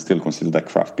 if you can still consider that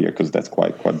craft beer, because that's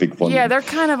quite big volume. Yeah, they're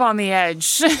kind of on the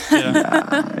edge.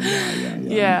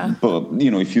 Yeah. But,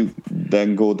 if you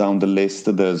then go down the list,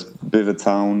 there's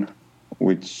Beavertown,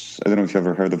 which I don't know if you've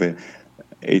ever heard of it.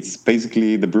 It's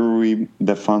basically the brewery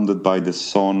that's founded by the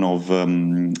son of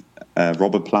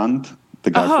Robert Plant, the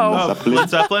guy from Led Zeppelin. Led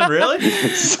Zeppelin, really?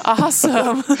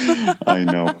 Awesome. I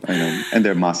know. And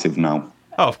they're massive now.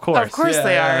 Oh, of course. Of course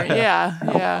they are. Yeah.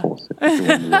 Of course.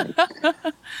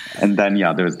 And then,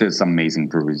 there's amazing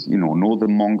breweries.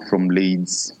 Northern Monk from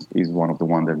Leeds is one of the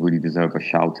ones that really deserve a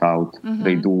shout out. Mm-hmm.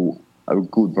 They do a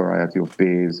good variety of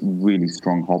beers, really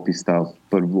strong hoppy stuff,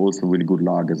 but also really good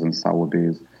lagers and sour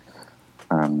beers.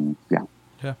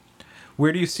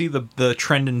 Where do you see the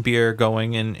trend in beer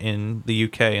going in the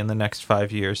UK in the next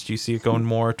 5 years? Do you see it going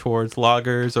more towards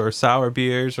lagers or sour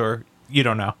beers, or you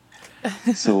don't know?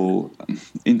 So,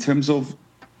 in terms of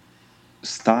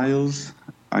styles,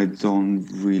 I don't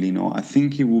really know. I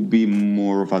think it will be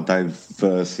more of a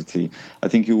diversity. I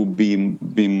think it will be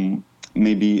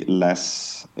maybe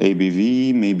less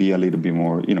ABV, maybe a little bit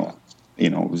more, 0%,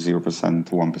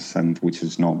 1%, which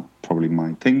is not probably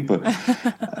my thing, but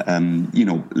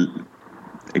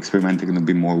experimenting a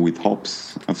bit more with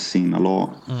hops. I've seen a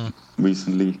lot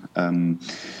recently.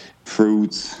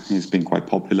 Fruits has been quite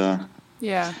popular.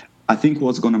 Yeah. I think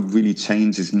what's going to really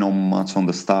change is not much on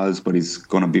the styles, but it's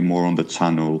going to be more on the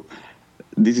channel.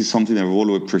 This is something I've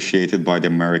always appreciated by the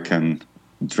American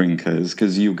drinkers,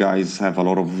 because you guys have a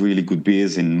lot of really good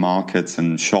beers in markets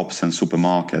and shops and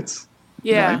supermarkets.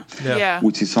 Yeah. Right? Yeah.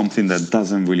 Which is something that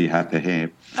doesn't really happen here.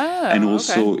 Oh, and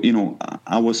also, okay.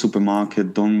 Our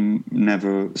supermarket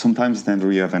sometimes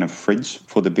never you have in a fridge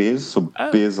for the beers. So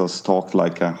beers are stocked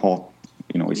like a hot,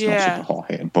 it's not super hot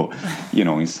here, but,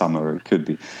 in summer it could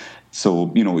be.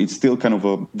 So, it's still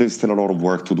there's still a lot of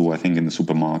work to do, I think, in the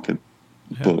supermarket,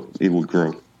 but it will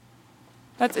grow.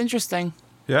 That's interesting.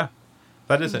 Yeah,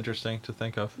 that is interesting to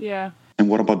think of. Yeah. And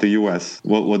what about the US?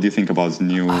 What do you think about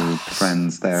new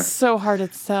trends there? So hard to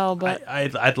tell, but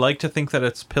I'd like to think that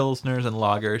it's pilsners and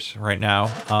lagers right now.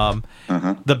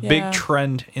 The big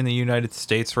trend in the United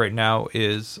States right now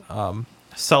is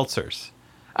seltzers.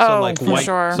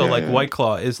 White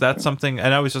Claw. Is that something?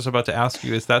 And I was just about to ask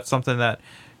you: is that something that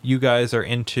you guys are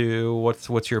into?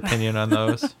 What's your opinion on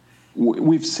those?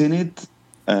 We've seen it.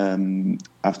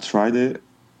 I've tried it.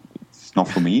 It's not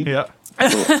for me. Yeah.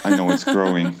 So I know it's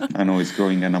growing. And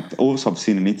I've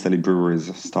seen in Italy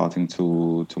breweries starting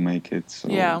to make it. So,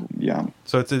 yeah.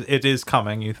 So it is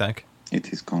coming, you think?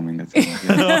 It is coming. I think.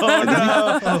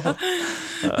 Yeah.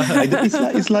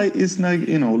 It's like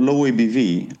low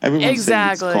ABV. Everyone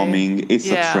says it's coming. It's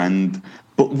a trend.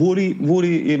 But would it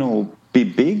be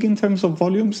big in terms of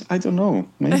volumes? I don't know.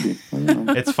 Maybe. I don't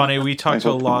know. It's funny. We talk to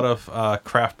a lot of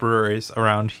craft breweries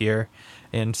around here,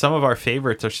 and some of our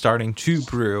favorites are starting to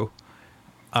brew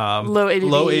low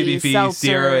ABV, seltzers,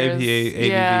 0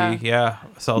 ABV,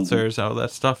 seltzers, all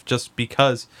that stuff, just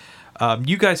because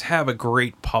you guys have a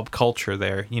great pub culture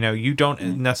there. You don't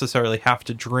necessarily have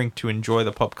to drink to enjoy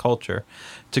the pub culture.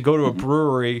 To go to a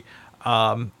brewery,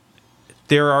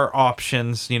 there are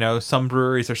options. Some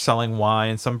breweries are selling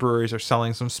wine, some breweries are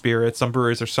selling some spirits, some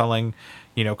breweries are selling,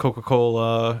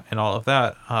 Coca-Cola and all of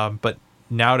that. But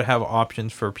now to have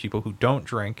options for people who don't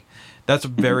drink, that's a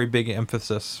very big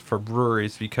emphasis for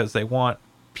breweries, because they want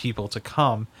people to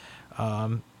come.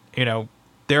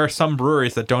 There are some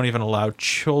breweries that don't even allow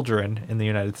children in the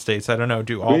United States. I don't know.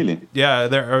 Do all? Really?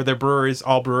 Yeah. Are there breweries?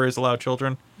 All breweries allow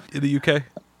children in the UK?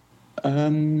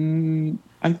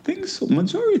 I think so.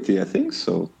 Majority, I think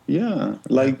so. Yeah.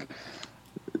 Like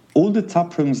all the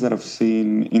tap rooms that I've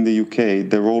seen in the UK,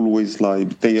 they're always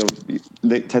they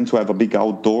tend to have a big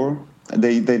outdoor.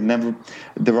 They never.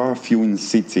 There are a few in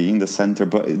the center,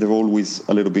 but they're always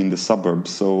a little bit in the suburbs.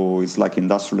 So it's like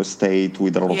industrial estate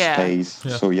with a lot of space.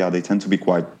 Yeah. So they tend to be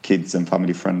quite kids and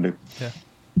family friendly. Yeah,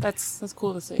 that's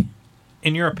cool to see.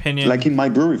 In your opinion, like in my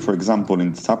brewery, for example,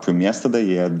 in the tap room yesterday,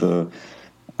 you had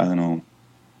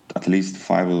at least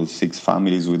 5 or 6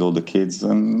 families with all the kids,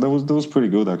 and that was pretty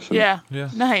good actually. Yeah.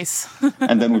 Nice.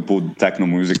 And then we put techno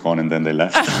music on, and then they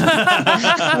left.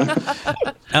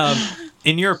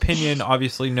 In your opinion,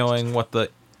 obviously knowing what the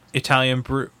Italian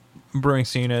brewing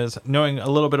scene is, knowing a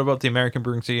little bit about the American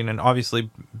brewing scene, and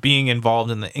obviously being involved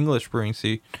in the English brewing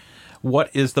scene, what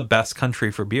is the best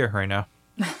country for beer right now?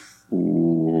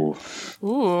 Ooh,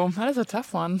 that is a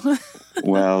tough one.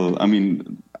 Well, I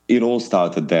mean, it all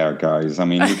started there, guys. I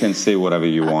mean, you can say whatever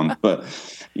you want, but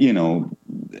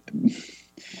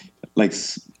like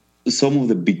some of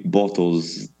the big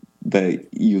bottles that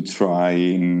you try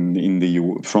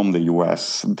from the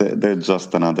US, they're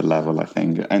just another level, I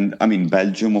think. And I mean,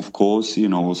 Belgium, of course,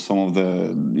 some of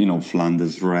the,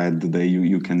 Flanders Red that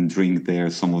you can drink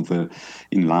there, some of the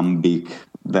in Lambic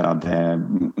that are there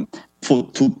for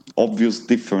 2 obvious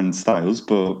different styles,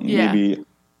 but maybe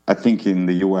I think in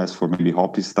the US for maybe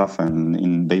hoppy stuff, and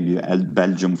in maybe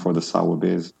Belgium for the sour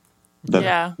beers.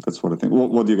 That's what I think.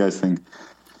 What do you guys think?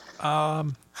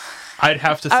 I'd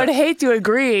have to say, I would hate to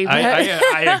agree. But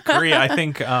I agree. I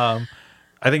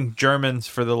think Germans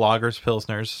for the lagers,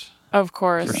 pilsners. Of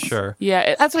course. For sure.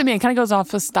 Yeah, that's what I mean. It kind of goes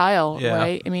off of style,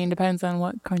 right? I mean, depends on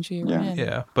what country you're in.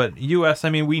 Yeah, but US, I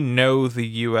mean, we know the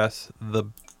US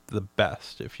the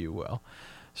best, if you will.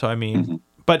 So, I mean,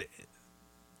 but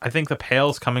I think the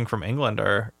pales coming from England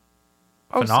are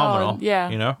phenomenal. solid. Yeah.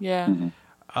 You know? Yeah.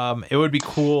 It would be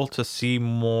cool to see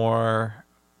more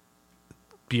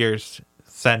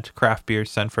craft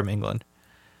beers sent from England.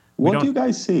 What do you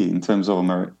guys see in terms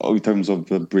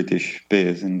of British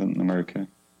beers in America?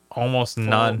 Almost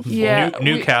none. Yeah,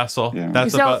 Newcastle. Yeah.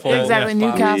 That's So, about it. exactly,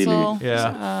 Yeah. Newcastle.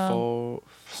 Yeah. Full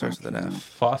starts with an F.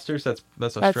 Foster's.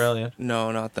 That's Australian.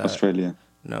 No, not that. Australia.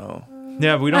 No,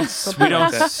 Yeah, we don't see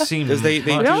because they much.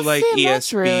 do don't like see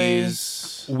much, really.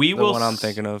 ESBs. We the will. one I'm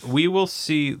thinking of. We will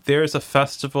see. There's a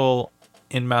festival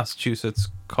in Massachusetts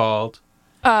called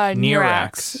Nearax.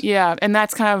 Nearax. Yeah, and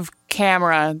that's kind of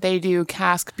camera. They do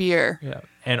cask beer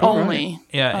and only.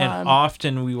 and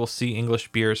often we will see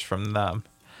English beers from them.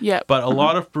 Yep. But a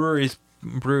lot of breweries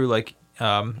brew like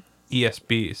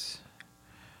ESBs,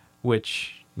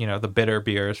 which the bitter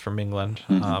beers from England.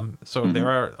 So there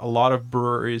are a lot of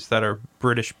breweries that are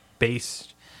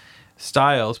British-based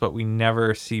styles, but we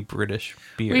never see British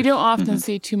beers. We don't often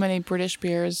see too many British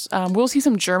beers. We'll see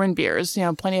some German beers,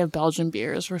 plenty of Belgian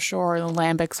beers for sure, and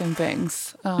lambics and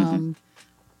things.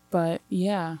 But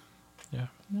yeah,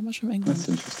 not much from England. That's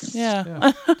interesting.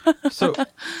 Yeah. So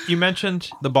you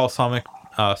mentioned the balsamic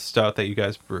stout that you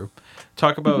guys brew.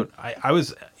 Talk about. I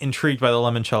was intrigued by the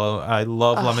limoncello. I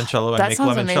love limoncello. I That make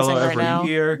sounds amazing limoncello right every now.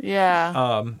 year.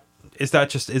 Yeah. Is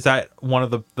that one of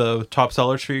the top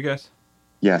sellers for you guys?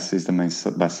 Yes, it's the main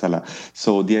bestseller.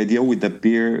 So the idea with the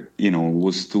beer,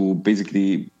 was to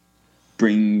basically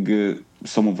bring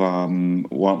some of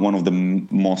one of the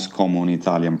most common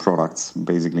Italian products,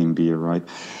 basically in beer, right?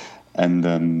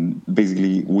 And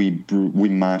basically we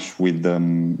mash with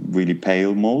really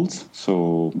pale malts,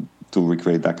 so to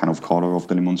recreate that kind of color of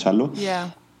the limoncello. Yeah.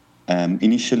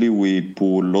 Initially, we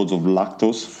put loads of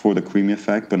lactose for the creamy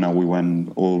effect, but now we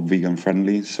went all vegan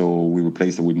friendly, so we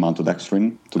replaced it with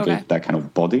maltodextrin to get that kind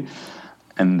of body.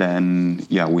 And then,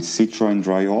 with citra and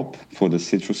dry hop for the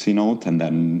citrusy note, and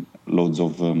then loads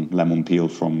of lemon peel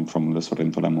from the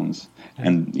Sorrento lemons.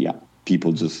 And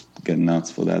people just get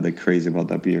nuts for that. They're crazy about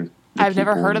that beer. I've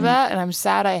never heard of that, and I'm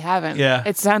sad I haven't. Yeah.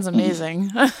 It sounds amazing.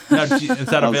 Now, is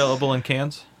that available in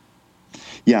cans?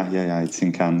 Yeah. It's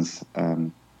in cans.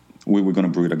 We were going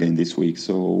to brew it again this week,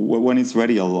 so when it's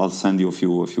ready, I'll send you a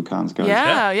few cans, guys.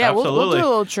 Yeah. We'll do a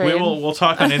little trade. We'll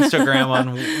talk on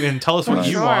Instagram and tell us what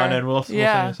you Sure. want, and we'll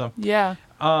send you some.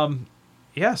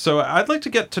 Yeah. So I'd like to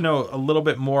get to know a little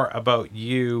bit more about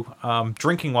you,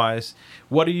 drinking wise.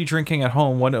 What are you drinking at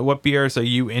home? What beers are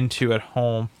you into at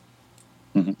home?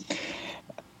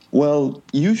 Well,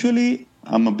 usually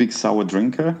I'm a big sour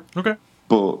drinker. Okay.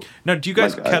 But now, do you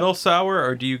guys kettle sour,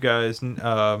 or do you guys?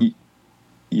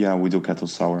 Yeah, we do kettle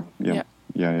sour. Yeah.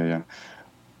 Yeah.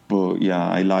 But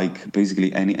I like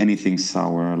basically anything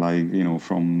sour, like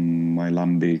from my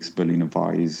lambics, Berliner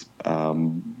Weiss,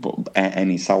 but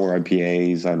any sour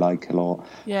IPAs I like a lot.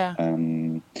 Yeah.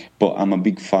 But I'm a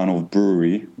big fan of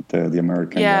brewery, the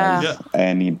American guys. Yeah.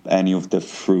 Any of the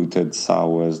fruited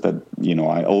sours that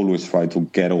I always try to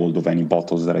get hold of any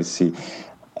bottles that I see.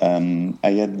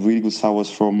 I had really good sours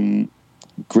from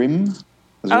Grimm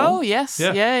as well. Oh yes.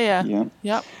 Yeah. Yeah.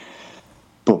 Yep.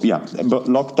 But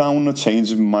lockdown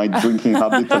changed my drinking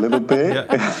habit a little bit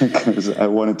because I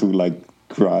wanted to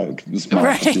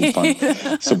smash the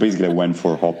fun. So basically, I went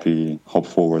for hop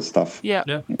forward stuff. Yeah.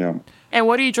 Yeah. And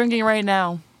what are you drinking right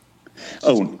now?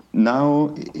 Oh,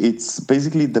 now it's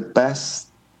basically the best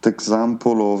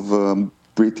example of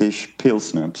British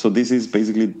Pilsner. So this is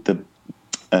basically the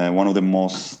one of the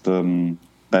most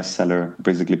bestseller,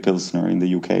 basically Pilsner in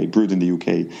the UK, brewed in the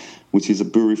UK, which is a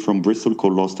brewery from Bristol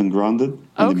called Lost and Grounded.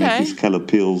 And they make these Keller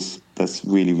Pils that's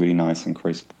really, really nice and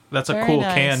crisp. That's a Very cool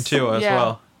nice. can too, as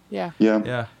well. Yeah.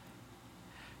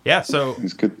 Yeah. So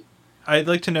It's good. I'd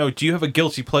like to know: do you have a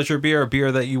guilty pleasure beer, a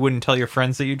beer that you wouldn't tell your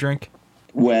friends that you drink?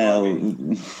 Well,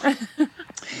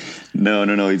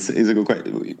 no. It's a good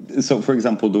question. So, for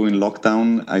example, during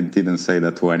lockdown, I didn't say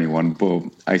that to anyone, but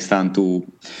I started to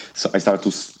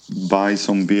buy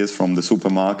some beers from the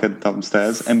supermarket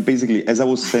downstairs. And basically, as I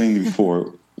was saying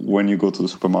before, when you go to the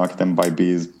supermarket and buy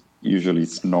beers, usually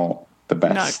it's not the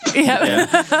best.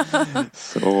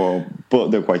 So, but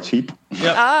they're quite cheap.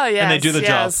 Yep. Oh yes. And they do the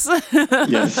job.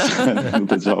 Yes, they do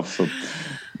the job. So,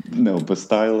 no, but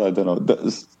style, I don't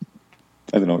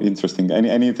know. Interesting.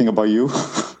 Anything about you?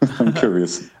 I'm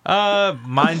curious.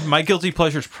 My guilty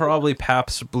pleasure is probably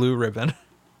Pabst Blue Ribbon.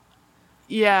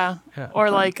 Yeah. Or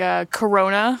like a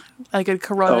Corona, like a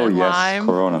Corona Oh, and yes, lime.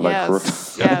 Corona, like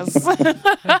yes.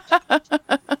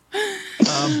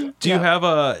 Do you have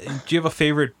a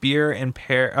favorite beer and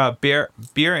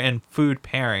beer and food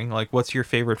pairing? Like, what's your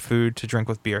favorite food to drink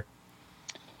with beer?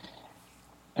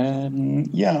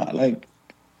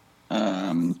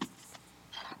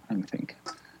 Let me think.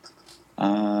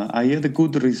 I had a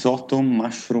good risotto,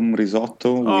 mushroom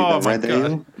risotto with Oh, a my red God.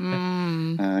 ale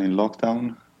in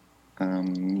lockdown.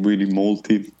 Really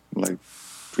malty, like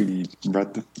pretty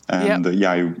red. And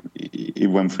it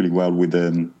went really well with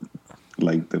the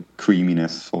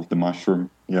creaminess of the mushroom.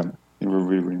 Yeah, it was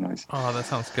really, really nice. Oh, that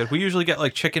sounds good. We usually get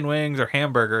like chicken wings or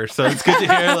hamburgers, so it's good to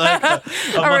hear like a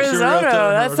A mushroom risotto. and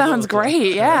a That sounds risotto.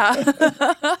 great. Yeah.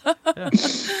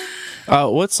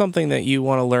 What's something that you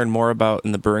want to learn more about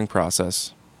in the brewing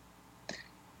process?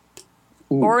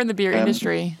 Ooh, Or in the beer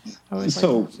industry. I always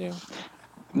so- like that too.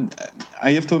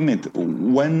 I have to admit,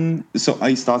 so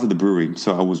I started the brewery,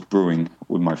 so I was brewing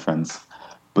with my friends.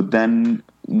 But then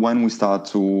when we start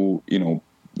to,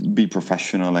 be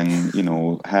professional and,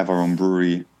 have our own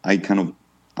brewery, I kind of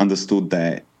understood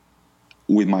that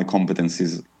with my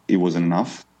competencies, it wasn't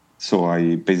enough. So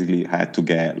I basically had to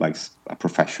get like a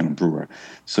professional brewer.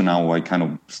 So now I kind of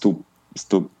still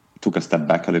took a step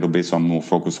back a little bit. So I'm more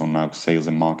focused on now sales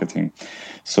and marketing.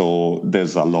 So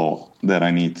there's a lot that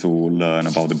I need to learn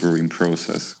about the brewing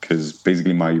process, because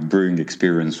basically my brewing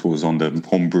experience was on the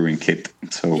home brewing kit.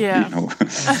 So, Yeah.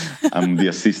 I'm the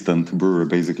assistant brewer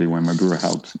basically when my brewer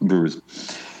helps brewers.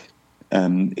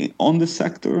 On the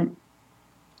sector,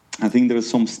 I think there are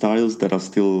some styles that are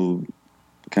still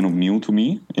kind of new to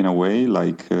me in a way,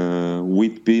 like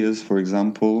wheat beers, for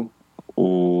example,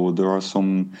 or there are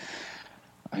some,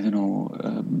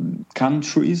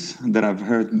 countries that I've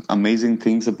heard amazing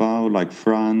things about, like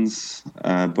France,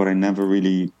 but I never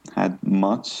really had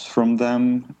much from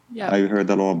them. Yeah. I heard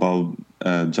a lot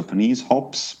about Japanese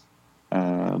hops,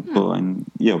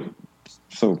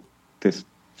 so this.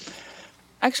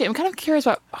 Actually, I'm kind of curious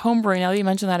about homebrew now that you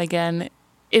mentioned that again.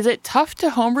 Is it tough to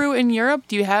homebrew in Europe?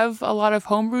 Do you have a lot of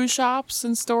homebrew shops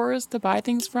and stores to buy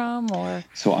things from, or?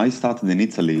 So I started in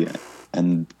Italy,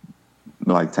 and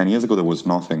like 10 years ago, there was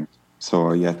nothing.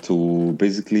 So I had to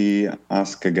basically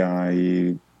ask a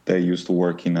guy that used to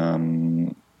work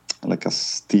in like a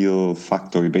steel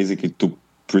factory, basically to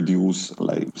produce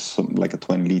like a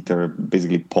 20-liter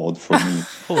basically pod for me.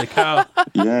 Holy cow!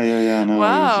 Yeah. No,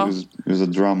 Wow. it was a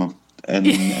drama. And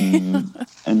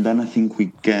then I think we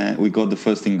got the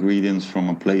first ingredients from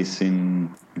a place in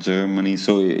Germany.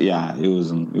 So yeah, it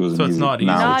wasn't So it's easy. not easy.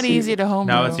 Now Not it's easy to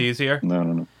homebrew. Now it's easier.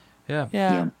 No. Yeah.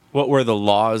 Yeah. What were the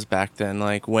laws back then?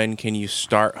 Like, when can you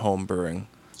start home brewing?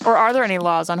 Or are there any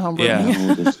laws on homebrewing?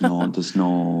 Yeah. No, there's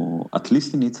no. At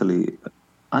least in Italy,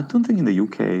 I don't think in the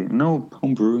UK. No,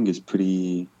 home brewing is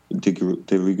pretty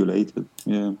deregulated.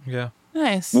 Yeah. Yeah.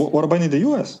 Nice. What about in the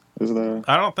US? Is there?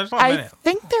 There's not I many.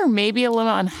 think there may be a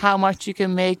limit on how much you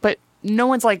can make, but no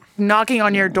one's like knocking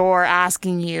on your door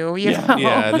asking you, you Yeah. know?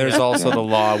 Yeah, and there's also the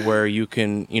law where you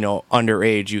can,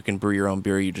 underage, you can brew your own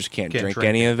beer, you just can't drink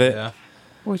any of it. Yeah.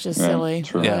 Which is Yeah, silly.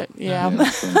 true. But yeah.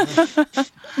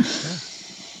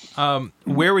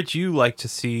 Where would you like to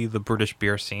see the British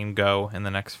beer scene go in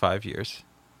the next 5 years?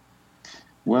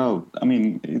 Well, I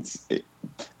mean,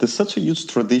 there's such a huge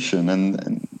tradition,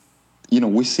 and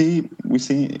we see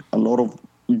a lot of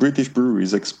British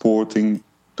breweries exporting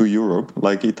to Europe.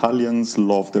 Like Italians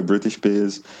love their British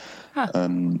beers.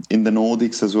 In the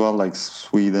Nordics as well, like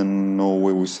Sweden,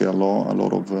 Norway, we see a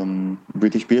lot of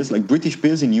British beers. Like British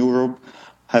beers in Europe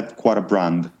have quite a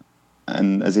brand,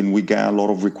 and as in we get a lot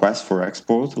of requests for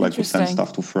export. Like we send Interesting.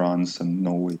 stuff to France and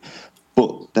Norway,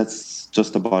 but that's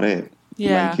just about it.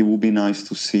 Yeah. Like it would be nice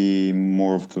to see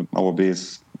more of our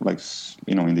beers, like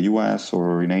in the US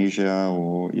or in Asia,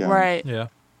 or Right. Yeah.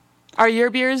 Are your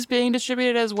beers being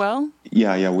distributed as well?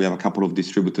 Yeah. We have a couple of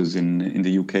distributors in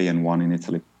the UK and one in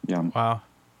Italy. Yeah, Wow.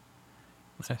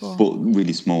 Nice. Cool. but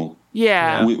really small.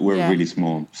 Yeah. We're Yeah. really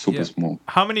small, super Yeah. small.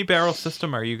 How many barrel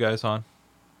system are you guys on?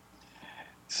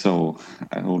 So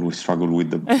I always struggle with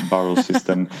the barrel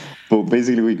system, but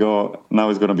basically now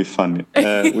it's going to be fun.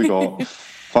 We got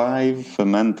 5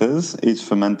 fermenters. Each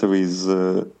fermenter is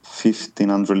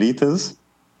 1,500 liters.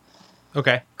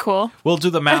 Okay. Cool. We'll do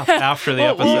the math after the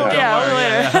episode. we'll- Don't yeah,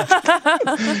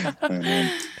 worry. later.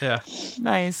 Yeah.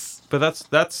 Nice. But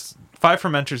that's 5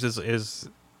 fermenters is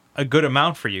a good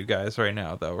amount for you guys right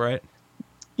now, though, right?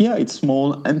 Yeah, it's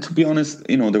small, and to be honest,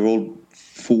 they're all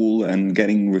full and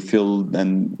getting refilled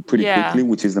and pretty Yeah. quickly,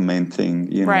 which is the main thing.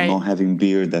 Right. Not having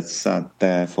beer that's sat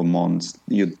there for months.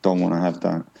 You don't want to have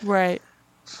that. Right.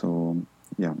 So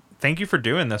yeah. Thank you for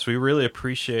doing this. We really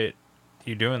appreciate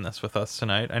you doing this with us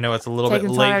tonight. I know it's a little Taking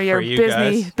bit time out late of for your you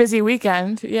guys. busy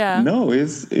weekend. Yeah. No,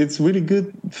 it's really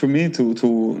good for me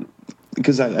to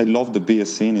because I love the beer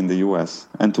scene in the US,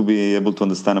 and to be able to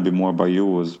understand a bit more about you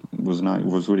was nice.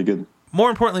 Was really good. More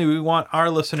importantly, we want our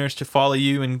listeners to follow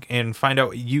you and find out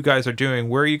what you guys are doing.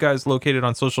 Where are you guys located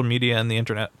on social media and the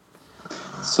internet?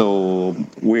 So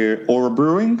we're Aura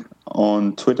Brewing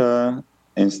on Twitter,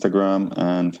 Instagram,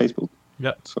 and Facebook.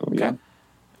 Yep. So yeah.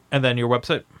 And then your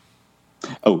website?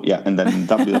 Oh yeah, and then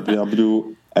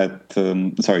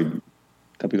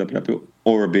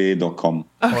www.orab.com.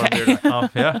 Okay.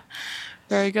 Yeah.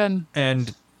 Very good.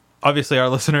 And obviously our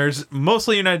listeners,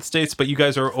 mostly United States, but you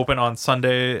guys are open on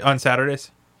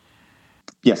Saturdays?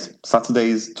 Yes,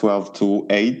 Saturdays 12 to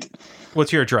 8.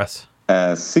 What's your address?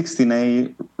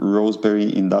 16A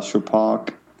Rosebery Industrial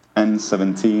Park,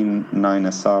 N17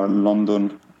 9SR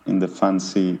London, in the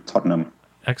fancy Tottenham.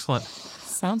 Excellent.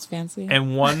 Sounds fancy.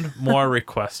 And one more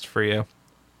request for you.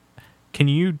 Can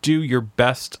you do your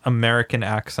best American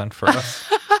accent for us?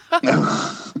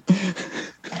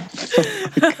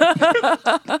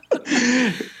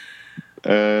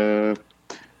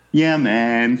 Yeah,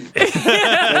 man. Let's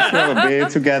have a beer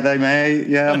together, mate.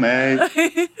 Yeah, mate.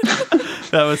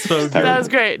 That was so good. That was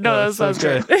great. No, that was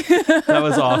great. That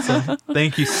was awesome.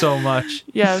 Thank you so much.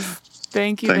 Yes.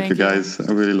 Thank you. Thank you, guys.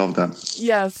 I really love that.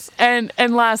 Yes. And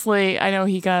lastly, I know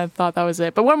he kind of thought that was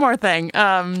it, but one more thing.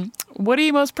 What are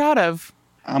you most proud of?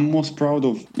 I'm most proud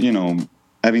of,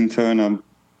 having turned a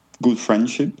good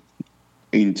friendship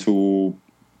into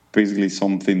basically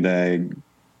something that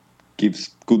gives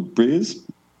good breeze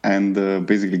and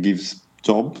basically gives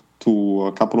job to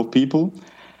a couple of people.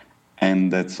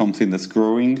 And that's something that's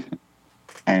growing.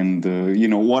 And,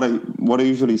 what I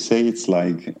usually say, it's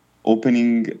like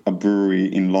opening a brewery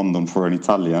in London for an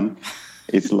Italian.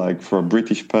 It's like for a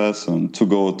British person to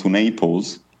go to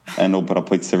Naples and open a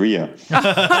pizzeria.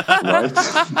 Right?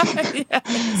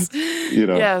 Yes.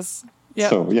 Yes. Yep.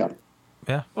 So, yeah.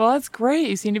 Yeah. Well, that's great.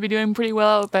 You seem to be doing pretty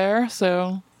well out there.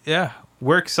 So, yeah,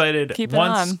 we're excited. Keep it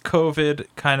Once on. COVID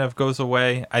kind of goes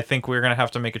away, I think we're going to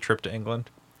have to make a trip to England.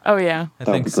 oh, yeah. I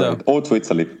That'd think be so. great. Or to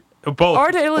Italy. Both.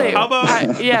 Or to Italy. How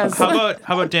about yes. How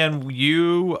about Dan?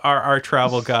 You are our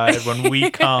travel guide when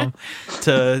we come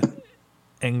to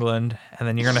England, and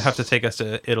then you're gonna have to take us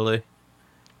to Italy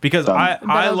because I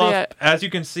That'll be love, it. as you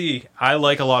can see, I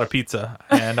like a lot of pizza,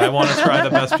 and I want to try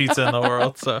the best pizza in the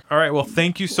world. So, all right, well,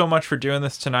 thank you so much for doing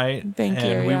this tonight. Thank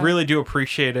you, and we yeah. really do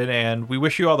appreciate it, and we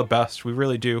wish you all the best. We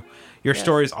really do. Your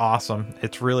story is awesome.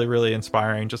 It's really, really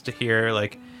inspiring just to hear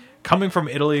coming from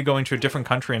Italy, going to a different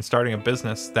country and starting a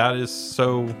business. That is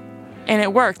so. And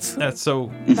it worked. That's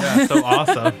so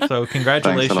awesome. So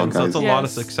congratulations. Thanks a lot, That's a guys. lot of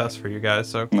Yes. success for you guys.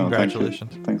 So No, thank you.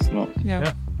 congratulations. Thanks a lot.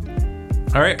 Yeah.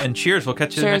 All right, and cheers. We'll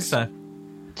catch you Cheers. next time.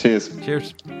 Cheers.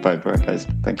 Cheers. Bye, guys.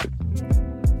 Thank you.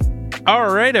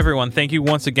 All right, everyone. Thank you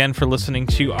once again for listening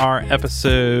to our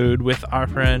episode with our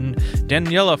friend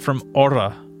Daniela from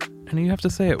Aura. And you have to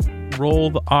say it. Roll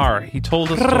the R. He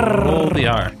told us to roll the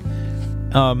R.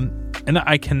 And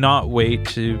I cannot wait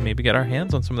to maybe get our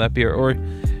hands on some of that beer, or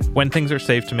when things are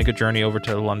safe, to make a journey over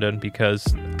to London,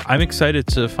 because I'm excited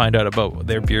to find out about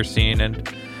their beer scene. And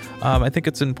I think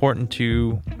it's important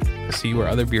to see where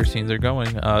other beer scenes are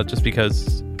going, just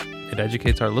because it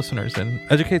educates our listeners and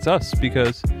educates us,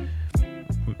 because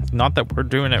not that we're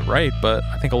doing it right, but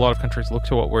I think a lot of countries look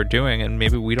to what we're doing and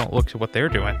maybe we don't look to what they're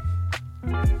doing.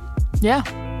 Yeah.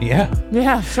 Yeah.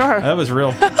 Yeah, sure. That was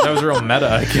real meta,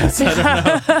 I guess. I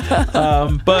don't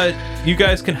know. But you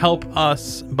guys can help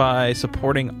us by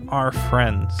supporting our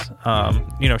friends.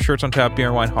 Shirts on Tap, Beer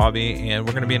and Wine Hobby, and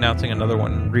we're going to be announcing another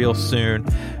one real soon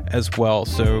as well.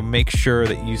 So make sure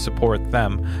that you support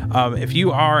them. If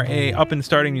you are a up and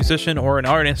starting musician, or an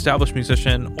already established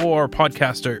musician, or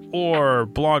podcaster, or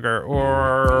blogger,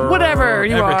 or Whatever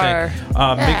you everything,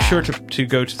 make sure to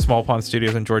go to Small Pond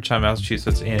Studios in Georgetown,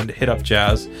 Massachusetts, and hit up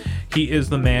Jazz. He is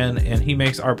the man, and he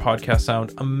makes our podcast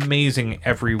sound amazing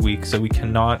every week. So we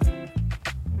cannot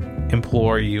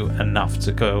implore you enough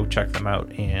to go check them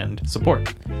out and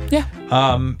support. Yeah.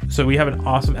 So we have an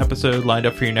awesome episode lined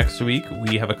up for you next week.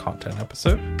 We have a content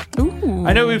episode. Ooh.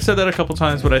 I know we've said that a couple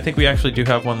times, but I think we actually do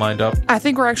have one lined up. I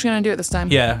think we're actually going to do it this time.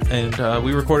 Yeah, and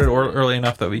we recorded early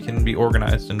enough that we can be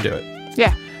organized and do it.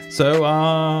 Yeah. So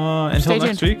until Stay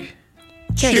next tuned. week,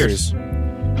 Cheers. cheers.